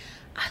hot teas.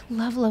 I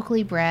love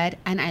locally bred,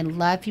 and I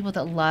love people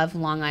that love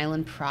Long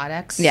Island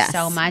products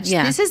so much.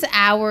 Yeah. This is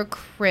our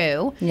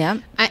crew.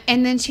 Yep.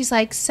 And then she's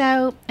like,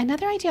 so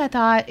another idea I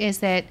thought is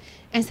that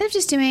instead of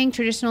just doing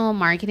traditional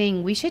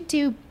marketing, we should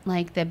do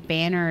like the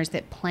banners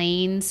that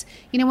planes,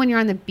 you know, when you're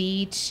on the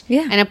beach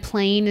and a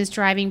plane is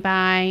driving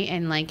by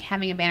and like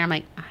having a banner. I'm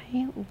like,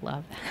 I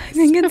love that. I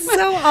think it's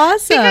so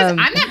awesome. Because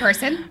I'm that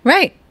person.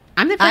 Right.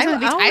 I'm the person I on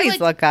the beach. always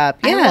look up.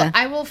 Yeah.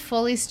 I will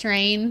fully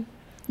strain.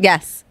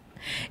 Yes.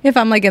 If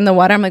I'm like in the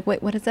water, I'm like,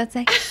 wait, what does that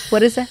say?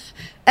 What is that?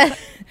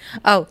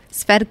 Oh,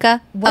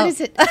 Svedka. What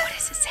is it? What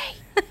does it say?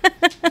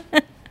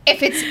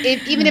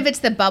 Even if it's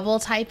the bubble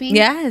typing.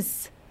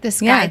 Yes. The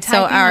sky typing.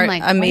 So our I'm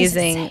like, what does it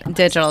amazing say? What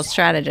digital does it say?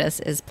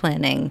 strategist is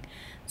planning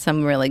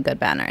some really good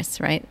banners,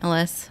 right,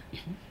 Alyssa?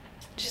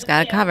 She's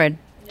got it covered.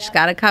 She's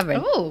got it covered.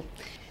 Ooh.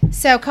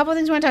 So a couple of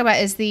things we want to talk about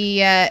is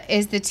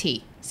the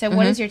tea. So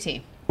what is your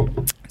tea?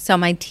 So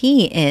my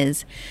tea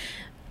is,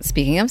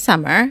 speaking of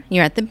summer,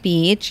 you're at the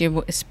beach,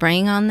 you're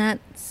spraying on that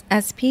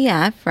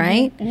SPF,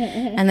 right?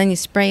 And then you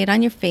spray it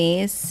on your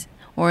face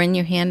or in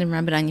your hand and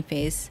rub it on your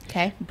face.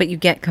 Okay. But you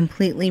get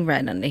completely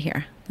red under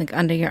here, like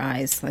under your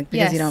eyes, like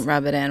because you Yes. don't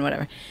rub it in,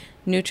 whatever.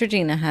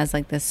 Neutrogena has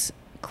like this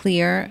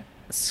clear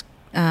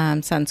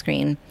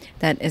sunscreen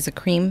that is a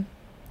cream,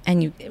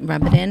 and you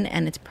rub it in,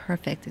 and it's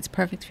perfect. It's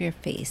perfect for your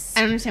face. I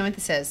don't understand what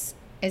this is.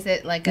 Is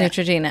it like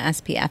Neutrogena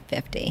SPF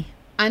 50.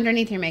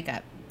 underneath your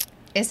makeup?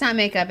 It's not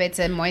makeup. It's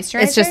a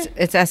moisturizer.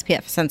 It's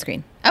SPF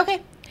sunscreen. Okay.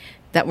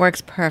 That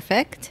works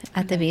perfect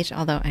at the beach,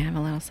 although I have a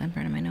little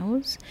sunburn on my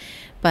nose,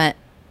 but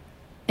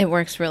it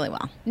works really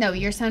well. No,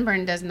 your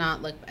sunburn does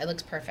not look. It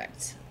looks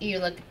perfect. You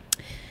look.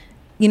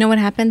 You know what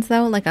happens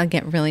though? Like I'll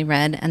get really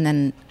red, and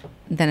then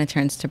it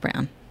turns to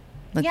brown,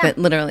 like Yeah.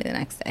 literally the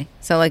next day.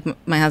 So like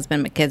my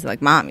husband, my kids are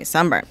like, "Mom, you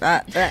sunburned.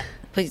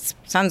 Put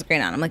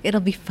sunscreen on." I'm like,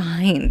 "It'll be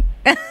fine.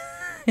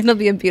 It'll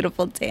be a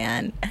beautiful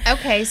tan."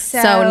 Okay, so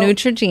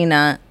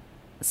Neutrogena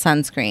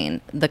sunscreen,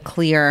 the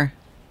clear.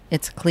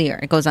 It's clear.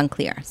 It goes on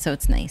clear, so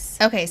it's nice.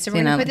 Okay, so we're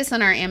You gonna know, put this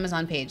on our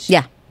Amazon page.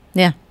 Yeah.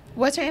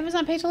 What's our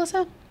Amazon page,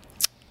 Alyssa?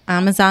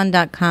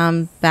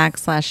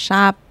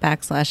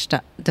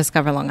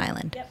 Amazon.com/shop/Discover Long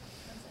Island. Yep.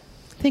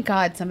 Thank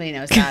God somebody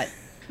knows that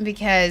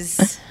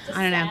because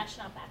I don't know. Slash,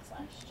 not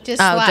backslash.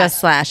 Just Just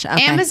slash.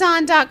 Okay.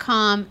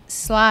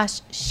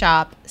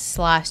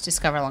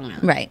 Amazon.com/shop/Discover Long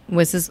Island. Right.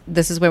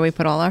 This is where we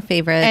put all our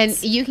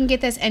favorites. And you can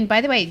get this. And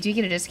by the way, do you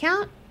get a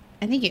discount?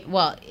 I think it.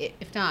 Well,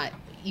 if not,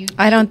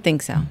 I don't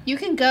think so. You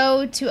can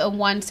go to a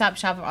one-stop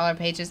shop of all our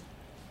pages.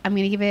 I'm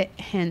going to give it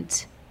a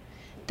hint.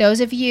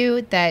 Those of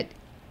you that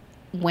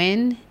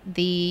win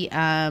the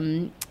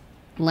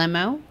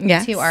limo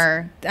Yes. to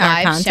our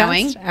live contest,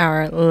 showing,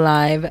 our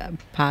live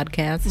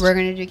podcast. we're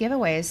going to do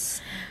giveaways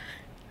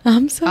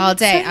I'm so all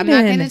day. excited. I'm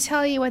not going to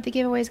tell you what the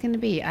giveaway is going to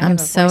be. I'm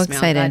so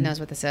excited. God knows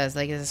what this is.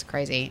 Like, this is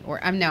crazy.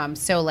 I'm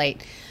so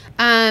late.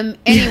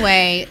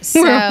 Anyway,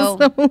 so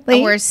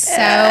we're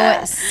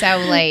so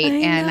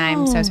late, and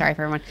I'm so sorry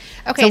for everyone.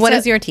 Okay, So what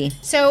is your tea?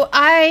 So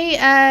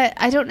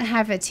I don't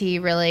have a tea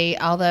really,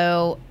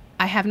 although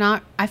I have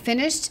not. I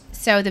finished.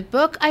 So the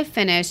book I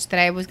finished that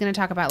I was going to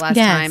talk about last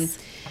time.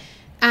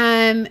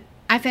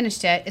 I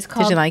finished it. It's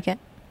called. Did you like it?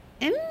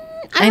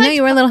 I I know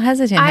you were a little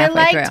hesitant I halfway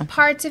liked through.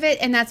 parts of it,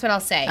 and that's what I'll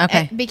say.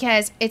 Okay.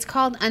 Because it's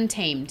called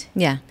Untamed.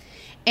 Yeah.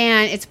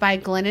 And it's by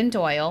Glennon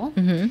Doyle.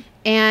 Mm-hmm.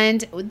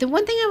 And the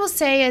one thing I will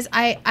say is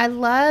I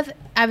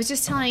was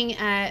just telling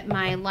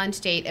my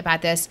lunch date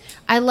about this.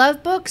 I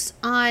love books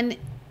on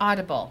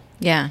Audible.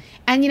 Yeah.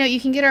 And, you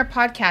can get our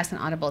podcast on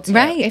Audible, too.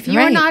 Right, If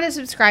you're right. not a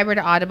subscriber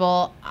to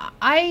Audible,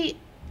 I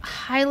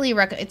highly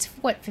recommend. It's,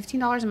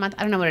 $15 a month?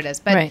 I don't know what it is.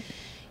 But Right.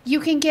 you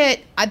can get,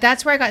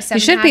 that's where I got 7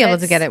 You should be able to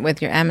Habits. get it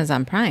with your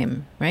Amazon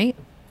Prime, right?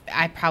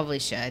 I probably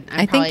should.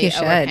 I think you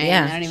should, overpaying.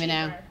 yeah. I don't even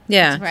know.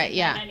 Yeah. Right,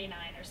 yeah. 99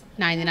 or something.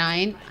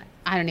 99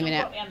 I don't even know.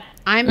 Quote me on that.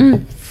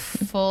 I'm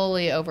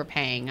fully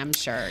overpaying, I'm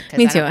sure. 'cause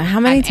Me I too. don't How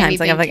many have times?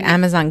 Like I have like anything to-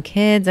 Amazon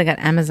Kids, I got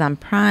Amazon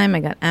Prime, I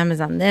got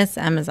Amazon this,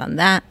 Amazon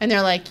that. And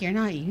they're like, you're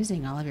not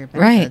using all of your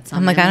Right. benefits. I'm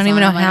on like, I don't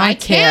even Amazon. know I'm how like, I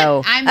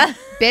can't. to. I'm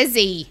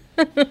busy.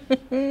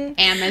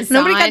 Amazon.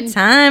 Nobody got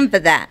time for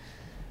that.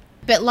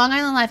 But Long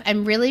Island Life,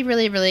 I'm really,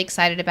 really, really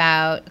excited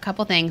about a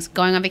couple things.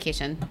 Going on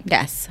vacation.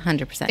 Yes,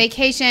 100%.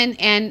 Vacation,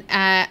 and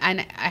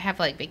I have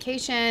like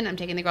vacation. I'm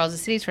taking the girls to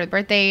cities for the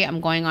birthday.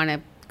 I'm going on a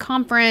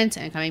conference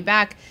and coming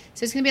back.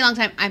 So it's going to be a long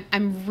time.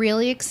 I'm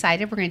really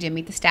excited. We're going to do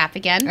Meet the Staff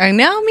again. I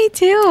know, me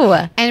too.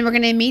 And we're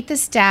going to meet the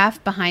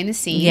staff behind the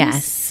scenes.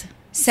 Yes.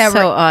 So,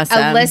 So awesome.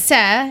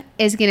 Alyssa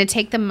is going to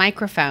take the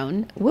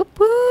microphone. Whoop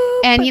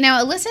whoop. And,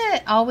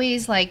 Alyssa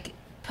always,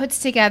 puts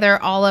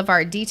together all of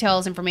our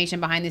details, information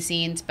behind the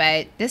scenes.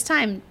 But this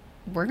time,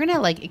 we're going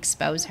to,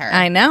 expose her.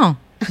 I know.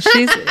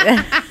 She's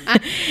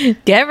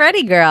Get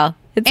ready, girl.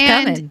 It's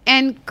coming.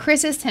 And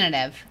Chris is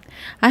tentative.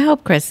 I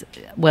hope Chris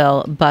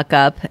will buck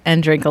up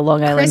and drink a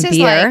Long Island Chris is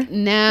beer. like,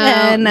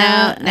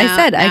 no. I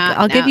said,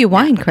 I'll give you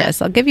wine,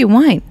 Chris. I'll give you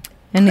wine.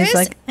 And he's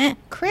like,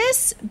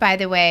 Chris, by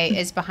the way,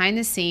 is behind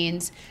the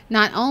scenes,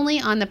 not only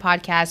on the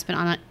podcast, but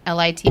on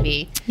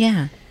LITV.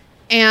 Yeah.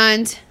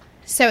 And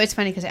so it's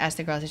funny because I asked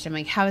the girls, I'm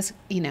like, how is,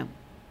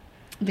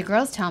 the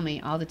girls tell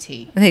me all the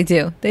tea. They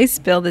do. They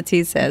spill the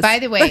tea, sis. By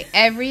the way,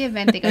 every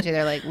event they go to,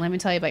 they're like, let me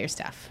tell you about your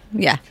stuff.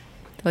 Yeah.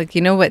 Like,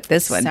 you know what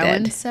this one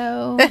did?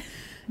 So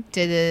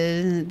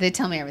they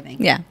tell me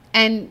everything. Yeah.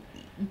 And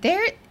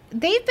they've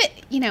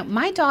been,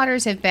 my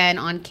daughters have been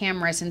on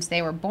camera since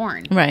they were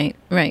born. Right.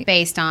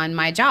 Based on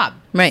my job.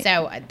 Right.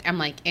 So I'm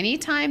like,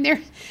 anytime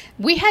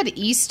we had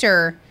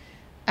Easter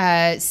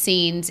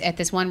scenes at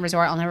this one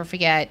resort I'll never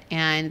forget,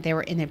 and they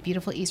were in their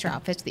beautiful Easter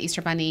outfits with the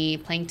Easter bunny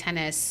playing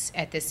tennis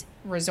at this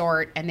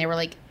resort, and they were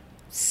like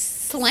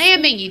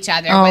slamming each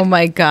other. Oh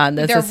my God,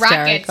 that's their hysterical.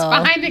 rackets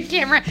behind the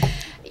camera.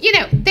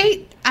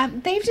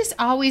 They've just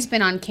always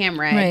been on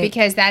camera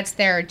because that's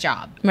their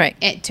job,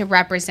 right? To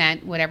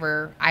represent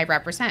whatever I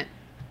represent.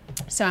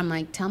 So I'm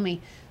like, tell me,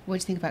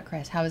 what'd you think about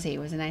Chris? How was he?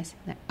 Was it nice?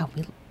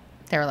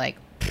 They were like,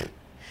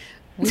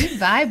 we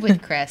vibe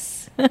with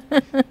Chris.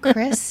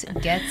 Chris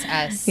gets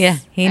us. Yeah,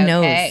 he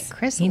knows.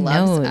 Chris he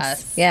loves knows.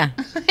 us. Yeah.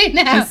 I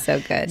know. He's so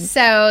good.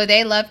 So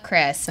they love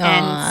Chris. Aww.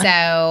 And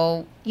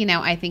so,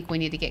 I think we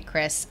need to get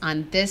Chris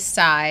on this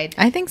side.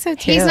 I think so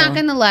too. He's not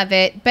going to love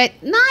it, but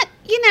not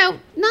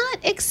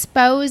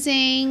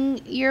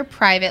exposing your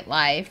private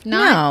life.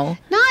 Not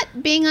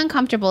being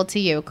uncomfortable to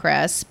you,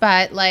 Chris,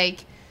 but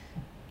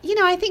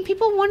I think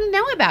people want to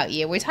know about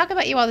you. We talk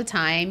about you all the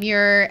time.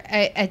 You're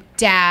a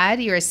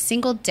dad. You're a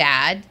single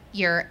dad.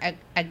 You're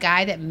a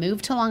guy that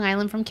moved to Long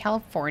Island from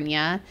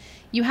California.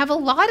 You have a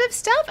lot of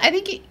stuff. I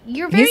think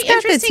you're a very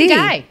interesting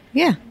guy.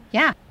 Yeah.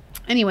 Yeah.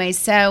 Anyway,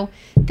 so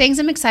things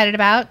I'm excited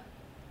about,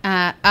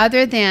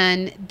 other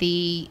than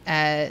the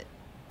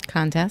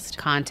contest,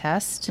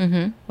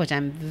 which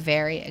I'm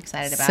very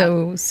excited about.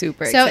 So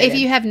super excited. So if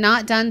you excited. have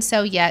not done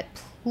so yet,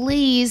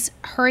 please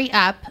hurry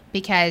up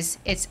because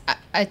it's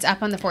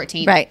up on the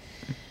 14th. Right.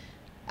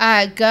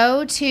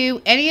 Go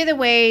to any of the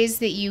ways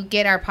that you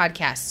get our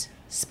podcasts: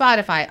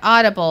 Spotify,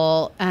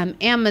 Audible,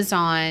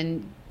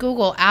 Amazon,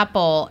 Google,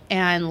 Apple,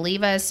 and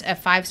leave us a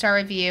 5-star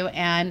review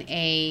and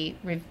a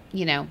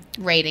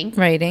rating.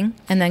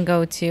 And then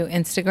go to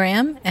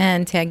Instagram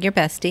and tag your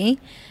bestie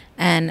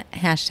and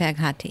hashtag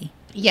hot tea.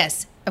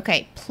 Yes.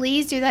 Okay.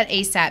 Please do that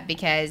ASAP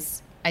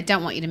because I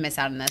don't want you to miss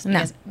out on this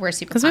because we're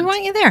super pumped. Because we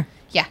want you there.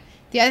 Yeah.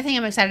 The other thing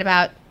I'm excited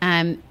about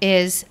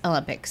is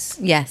Olympics.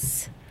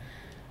 Yes.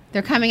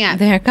 They're coming up.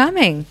 They're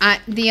coming.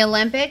 The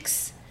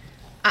Olympics.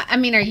 I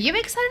mean, are you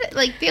excited?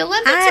 Like the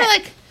Olympics are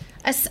like.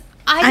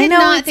 I did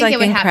not think it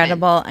would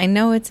incredible. happen. I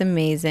know it's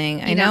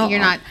amazing. I know you're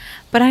not.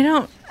 But I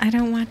don't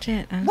watch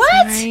it. I'm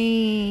what?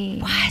 Sorry.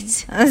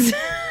 What? I'm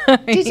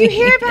sorry. Did you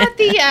hear about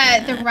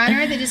the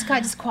runner that just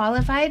got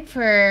disqualified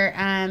for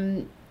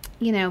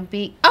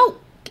being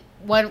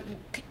what?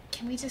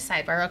 Can we just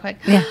sidebar real quick?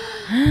 Yeah.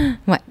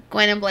 What?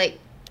 Gwen and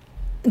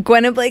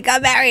Blake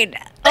got married.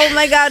 Oh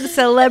my God,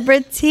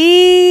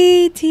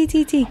 celebrity.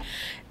 T.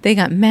 They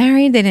got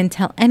married. They didn't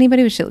tell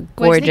anybody. She looked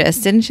gorgeous.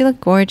 Didn't she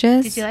look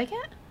gorgeous? Did you like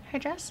it? Her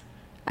dress?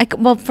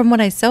 Well, from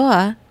what I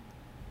saw.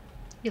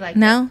 You liked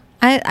it?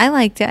 I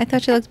liked it. I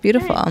thought she looked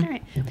beautiful. All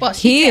right. Well,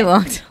 he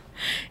looked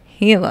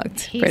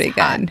pretty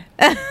hot.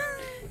 good.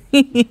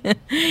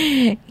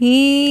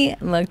 He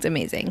looked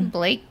amazing.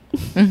 Blake?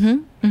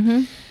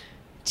 Mm-hmm.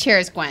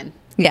 Cheers, Gwen.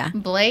 Yeah.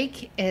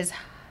 Blake is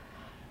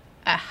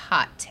a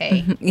hot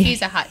take.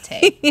 He's a hot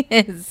take. He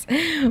is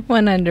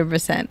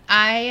 100%.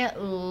 I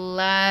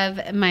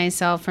love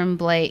myself from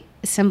Blake.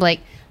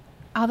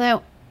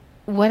 Although,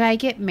 would I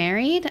get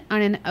married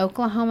on an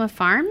Oklahoma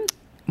farm?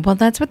 Well,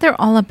 that's what they're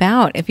all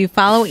about. If you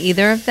follow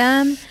either of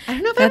them, I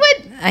don't know if I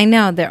would. I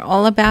know they're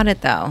all about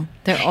it, though.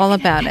 They're all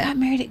about it. I got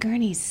married at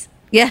Gurney's.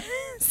 Yeah.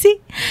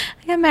 See,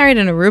 I got married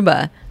in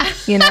Aruba.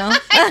 You know.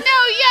 I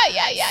know.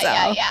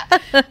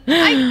 Yeah.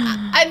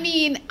 I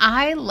mean,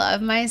 I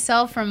love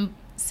myself from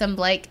some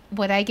Blake.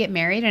 Would I get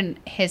married in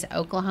his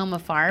Oklahoma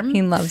farm?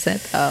 He loves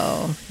it,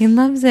 though. He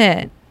loves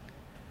it.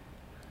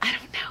 I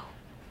don't know.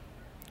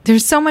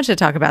 There's so much to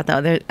talk about,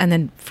 though. And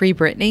then Free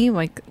Britney.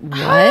 Like, what?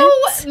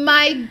 Oh,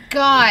 my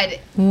God.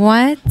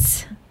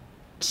 What?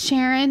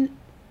 Sharon,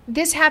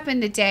 this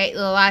happened the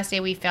last day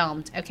we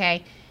filmed,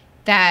 okay?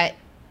 That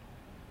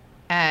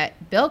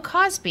Bill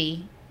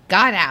Cosby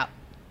got out.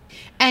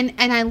 And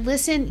I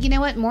listened, you know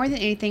what? More than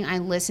anything, I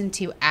listened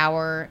to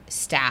our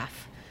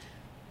staff.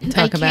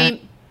 Talk about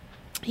it.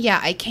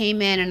 Yeah, I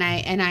came in and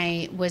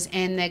I was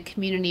in the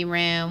community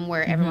room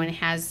where everyone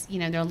has,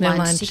 their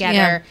lunch together.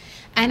 Yeah.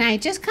 And I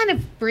just kind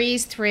of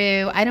breezed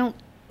through. I don't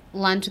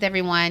lunch with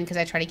everyone because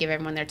I try to give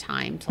everyone their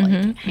time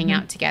to hang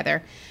out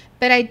together.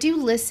 But I do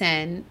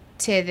listen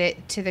to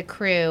the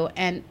crew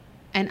and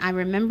I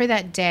remember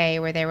that day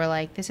where they were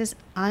like, this is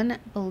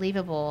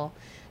unbelievable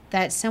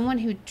that someone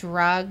who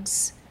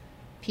drugs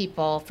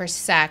people for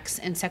sex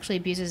and sexually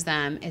abuses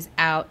them is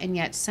out, and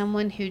yet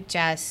someone who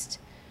just,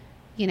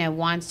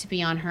 wants to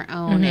be on her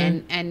own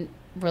and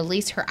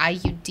release her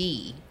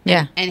IUD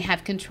and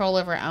have control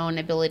over her own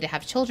ability to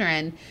have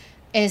children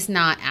is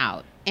not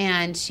out.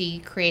 And she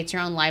creates her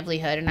own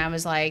livelihood. And I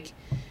was like,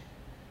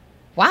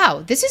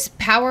 wow, this is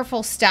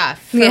powerful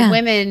stuff for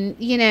women,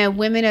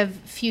 women of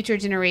future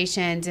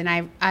generations. And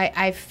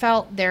I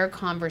felt their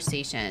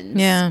conversations.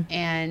 Yeah.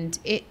 And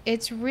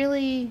it's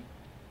really,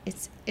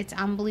 it's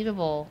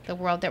unbelievable, the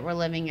world that we're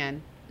living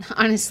in,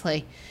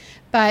 honestly.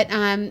 But,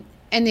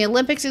 and the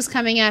Olympics is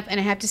coming up. And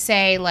I have to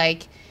say,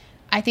 like,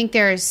 I think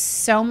there is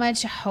so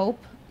much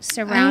hope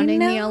surrounding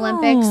the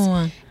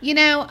Olympics.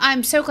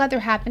 I'm so glad they're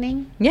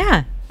happening.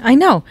 Yeah, I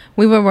know.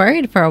 We were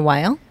worried for a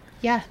while.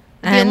 Yeah.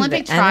 The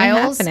Olympic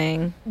trials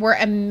were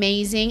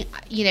amazing.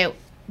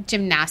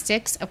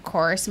 Gymnastics, of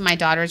course. My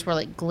daughters were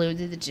like glued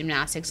to the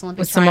gymnastics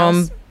Olympic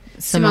trials.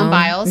 Simone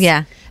Biles.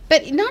 Yeah.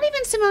 But not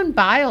even Simone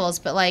Biles,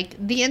 but like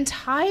the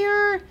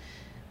entire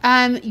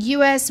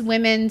U.S.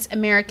 women's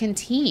American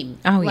team.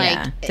 Oh, like,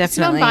 definitely.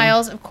 Simone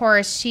Biles, of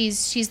course,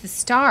 she's the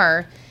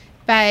star,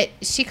 but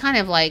she kind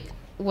of like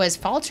was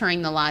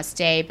faltering the last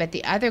day. But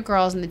the other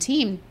girls in the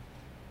team,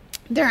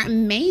 they're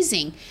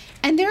amazing.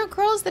 And there are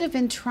girls that have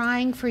been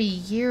trying for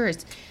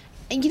years.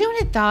 And you know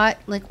what I thought?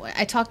 Like,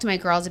 I talked to my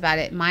girls about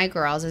it, my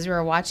girls, as we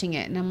were watching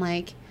it. And I'm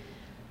like,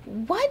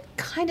 what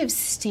kind of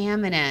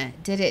stamina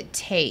did it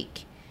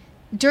take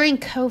during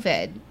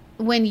COVID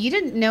when you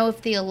didn't know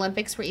if the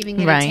Olympics were even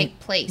going to take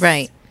place?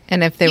 Right.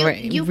 And if they were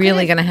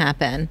really going to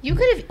happen. You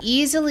could have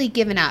easily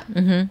given up,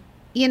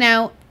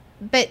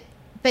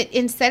 but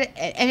instead,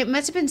 and it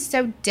must have been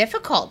so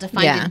difficult to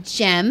find a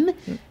gym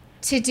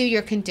to do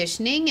your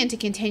conditioning and to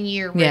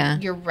continue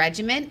your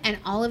regimen and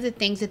all of the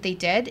things that they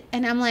did.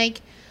 And I'm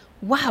like,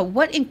 wow,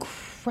 what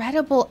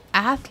incredible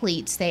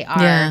athletes they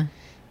are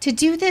to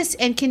do this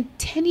and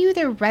continue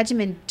their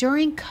regimen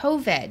during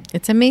COVID.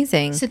 It's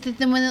amazing. So that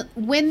then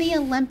when the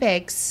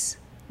Olympics,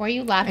 why are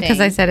you laughing?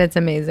 Because I said it's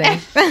amazing.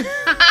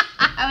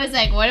 I was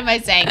like, what am I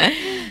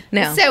saying?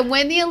 No. So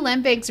when the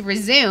Olympics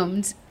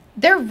resumed,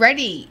 they're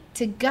ready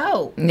to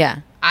go. Yeah.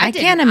 I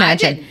can't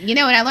imagine. You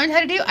know what I learned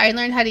how to do? I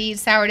learned how to eat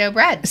sourdough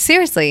bread.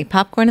 Seriously,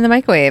 popcorn in the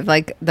microwave.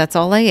 Like, that's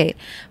all I ate.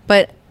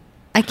 But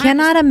I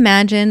cannot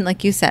imagine,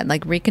 like you said,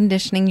 like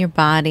reconditioning your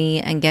body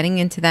and getting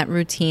into that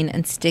routine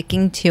and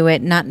sticking to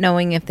it, not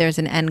knowing if there's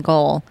an end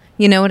goal.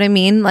 You know what I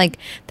mean? Like,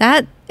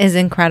 that is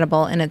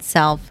incredible in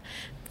itself.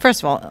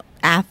 First of all,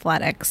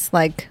 athletics,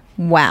 like,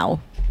 wow.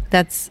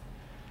 That's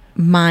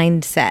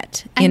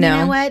mindset, you know? And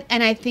you know what?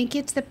 And I think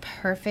it's the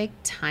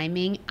perfect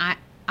timing.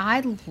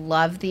 I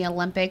love the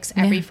Olympics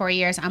every 4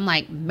 years. I'm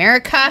like,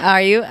 America.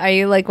 Are you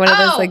like one of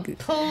those like?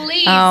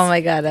 Please. Oh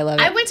my God, I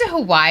love it. I went to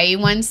Hawaii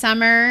one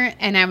summer,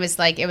 and I was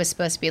like, it was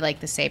supposed to be like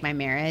the Save My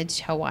Marriage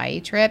Hawaii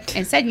trip.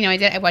 Instead,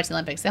 I watched the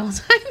Olympics the whole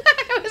time.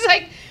 I was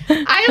like,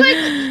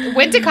 I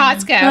went to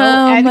Costco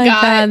and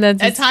got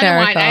a ton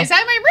of wine. I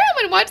sat in my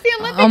room and watched the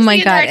Olympics. Oh my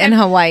God, in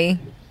Hawaii.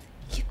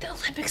 The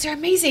Olympics are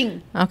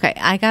amazing. Okay,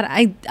 I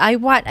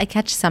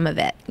catch some of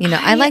it.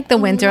 I like the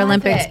Winter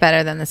Olympics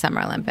better than the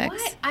Summer Olympics.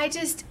 What?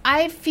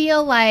 I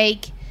feel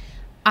like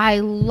I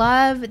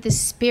love the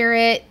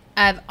spirit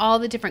of all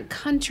the different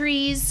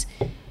countries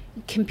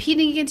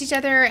competing against each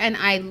other, and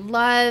I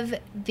love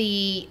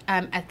the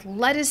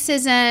athleticism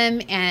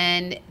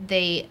and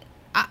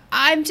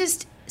I'm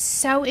just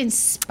so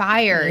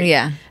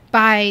inspired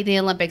by the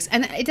Olympics.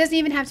 And it doesn't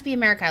even have to be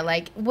America.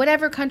 Like,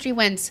 whatever country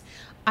wins,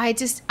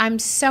 I'm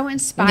so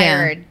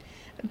inspired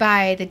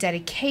by the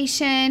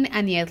dedication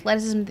and the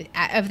athleticism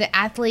of the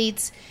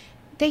athletes.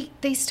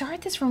 They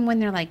start this from when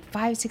they're like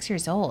 5-6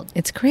 years old.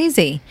 It's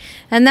crazy.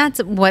 And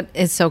that's what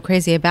is so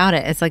crazy about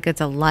it. It's like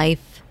it's a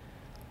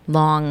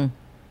lifelong,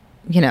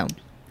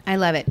 I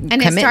love it. And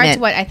commitment. It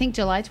starts, I think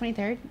July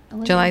 23rd?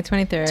 July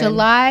 23rd.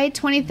 July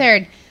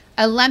 23rd.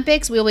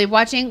 Olympics. We will be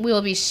watching. We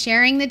will be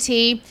sharing the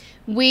tea.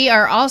 We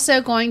are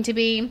also going to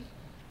be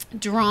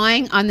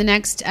drawing on the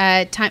next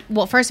time.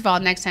 Well, first of all,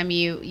 next time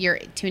you're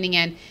tuning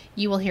in,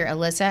 you will hear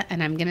Alyssa,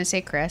 and I'm going to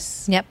say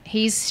Chris. Yep.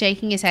 He's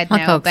shaking his head I'll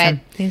no, coax but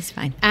him. He's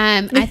fine.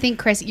 I think,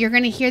 Chris, you're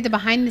going to hear the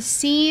behind the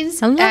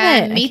scenes. I love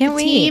it. Meet I can't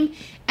the team. wait.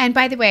 And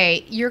by the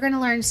way, you're going to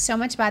learn so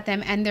much about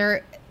them, and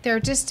they're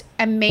just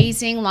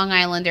amazing Long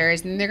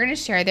Islanders, and they're going to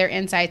share their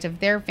insights of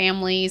their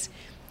families.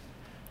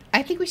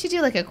 I think we should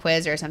do like a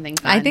quiz or something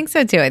fun. I think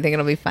so too. I think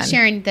it'll be fun.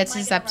 Sharon, this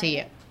is up to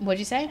you. What'd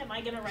you say? Am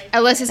I going to write it?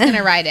 Alyssa's going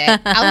to write it.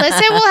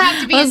 Alyssa will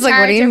have to be I in was like, what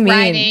charge do you of mean?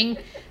 writing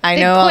I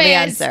the know all the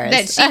quiz answers.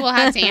 that she will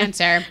have to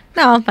answer.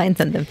 No, I'll find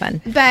something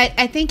fun. But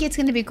I think it's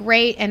going to be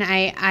great, and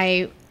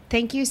I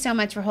thank you so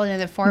much for holding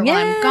the fort while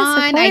Yes, I'm of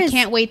gone. I course.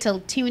 can't wait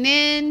to tune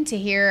in to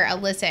hear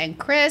Alyssa and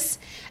Chris.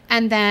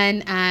 And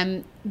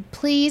then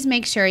please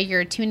make sure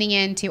you're tuning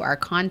in to our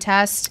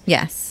contest.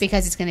 Yes.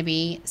 Because it's going to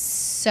be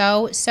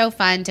so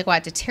fun to go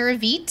out to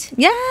Terravite.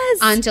 Yes.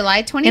 On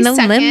July 22nd In a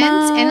limo.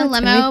 in a It's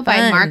limo gonna be by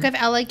fun. Mark of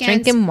Elegance.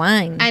 Drinking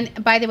wine.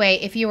 And by the way,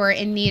 if you are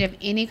in need of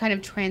any kind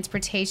of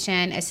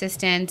transportation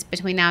assistance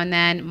between now and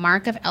then,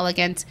 Mark of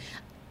Elegance,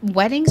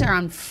 weddings are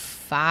on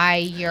fire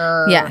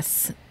fire.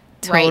 Yes,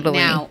 totally.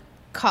 Right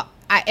now.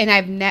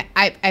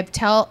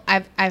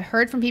 I've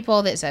heard from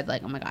people that said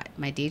like, oh my God,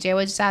 my DJ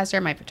was a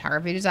disaster, my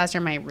photography was a disaster,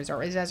 my resort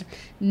was a disaster.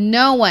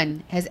 No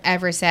one has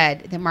ever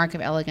said that Mark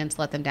of Elegance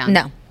let them down.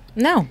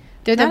 No.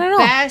 They're the not at all.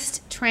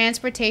 best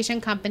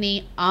transportation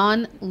company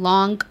on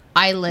Long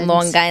Island.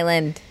 Long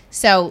Island.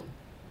 So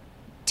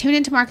tune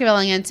into Mark of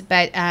Elegance,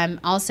 but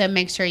also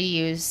make sure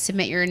you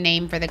submit your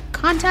name for the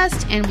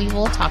contest, and we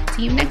will talk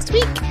to you next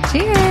week.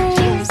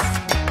 Cheers.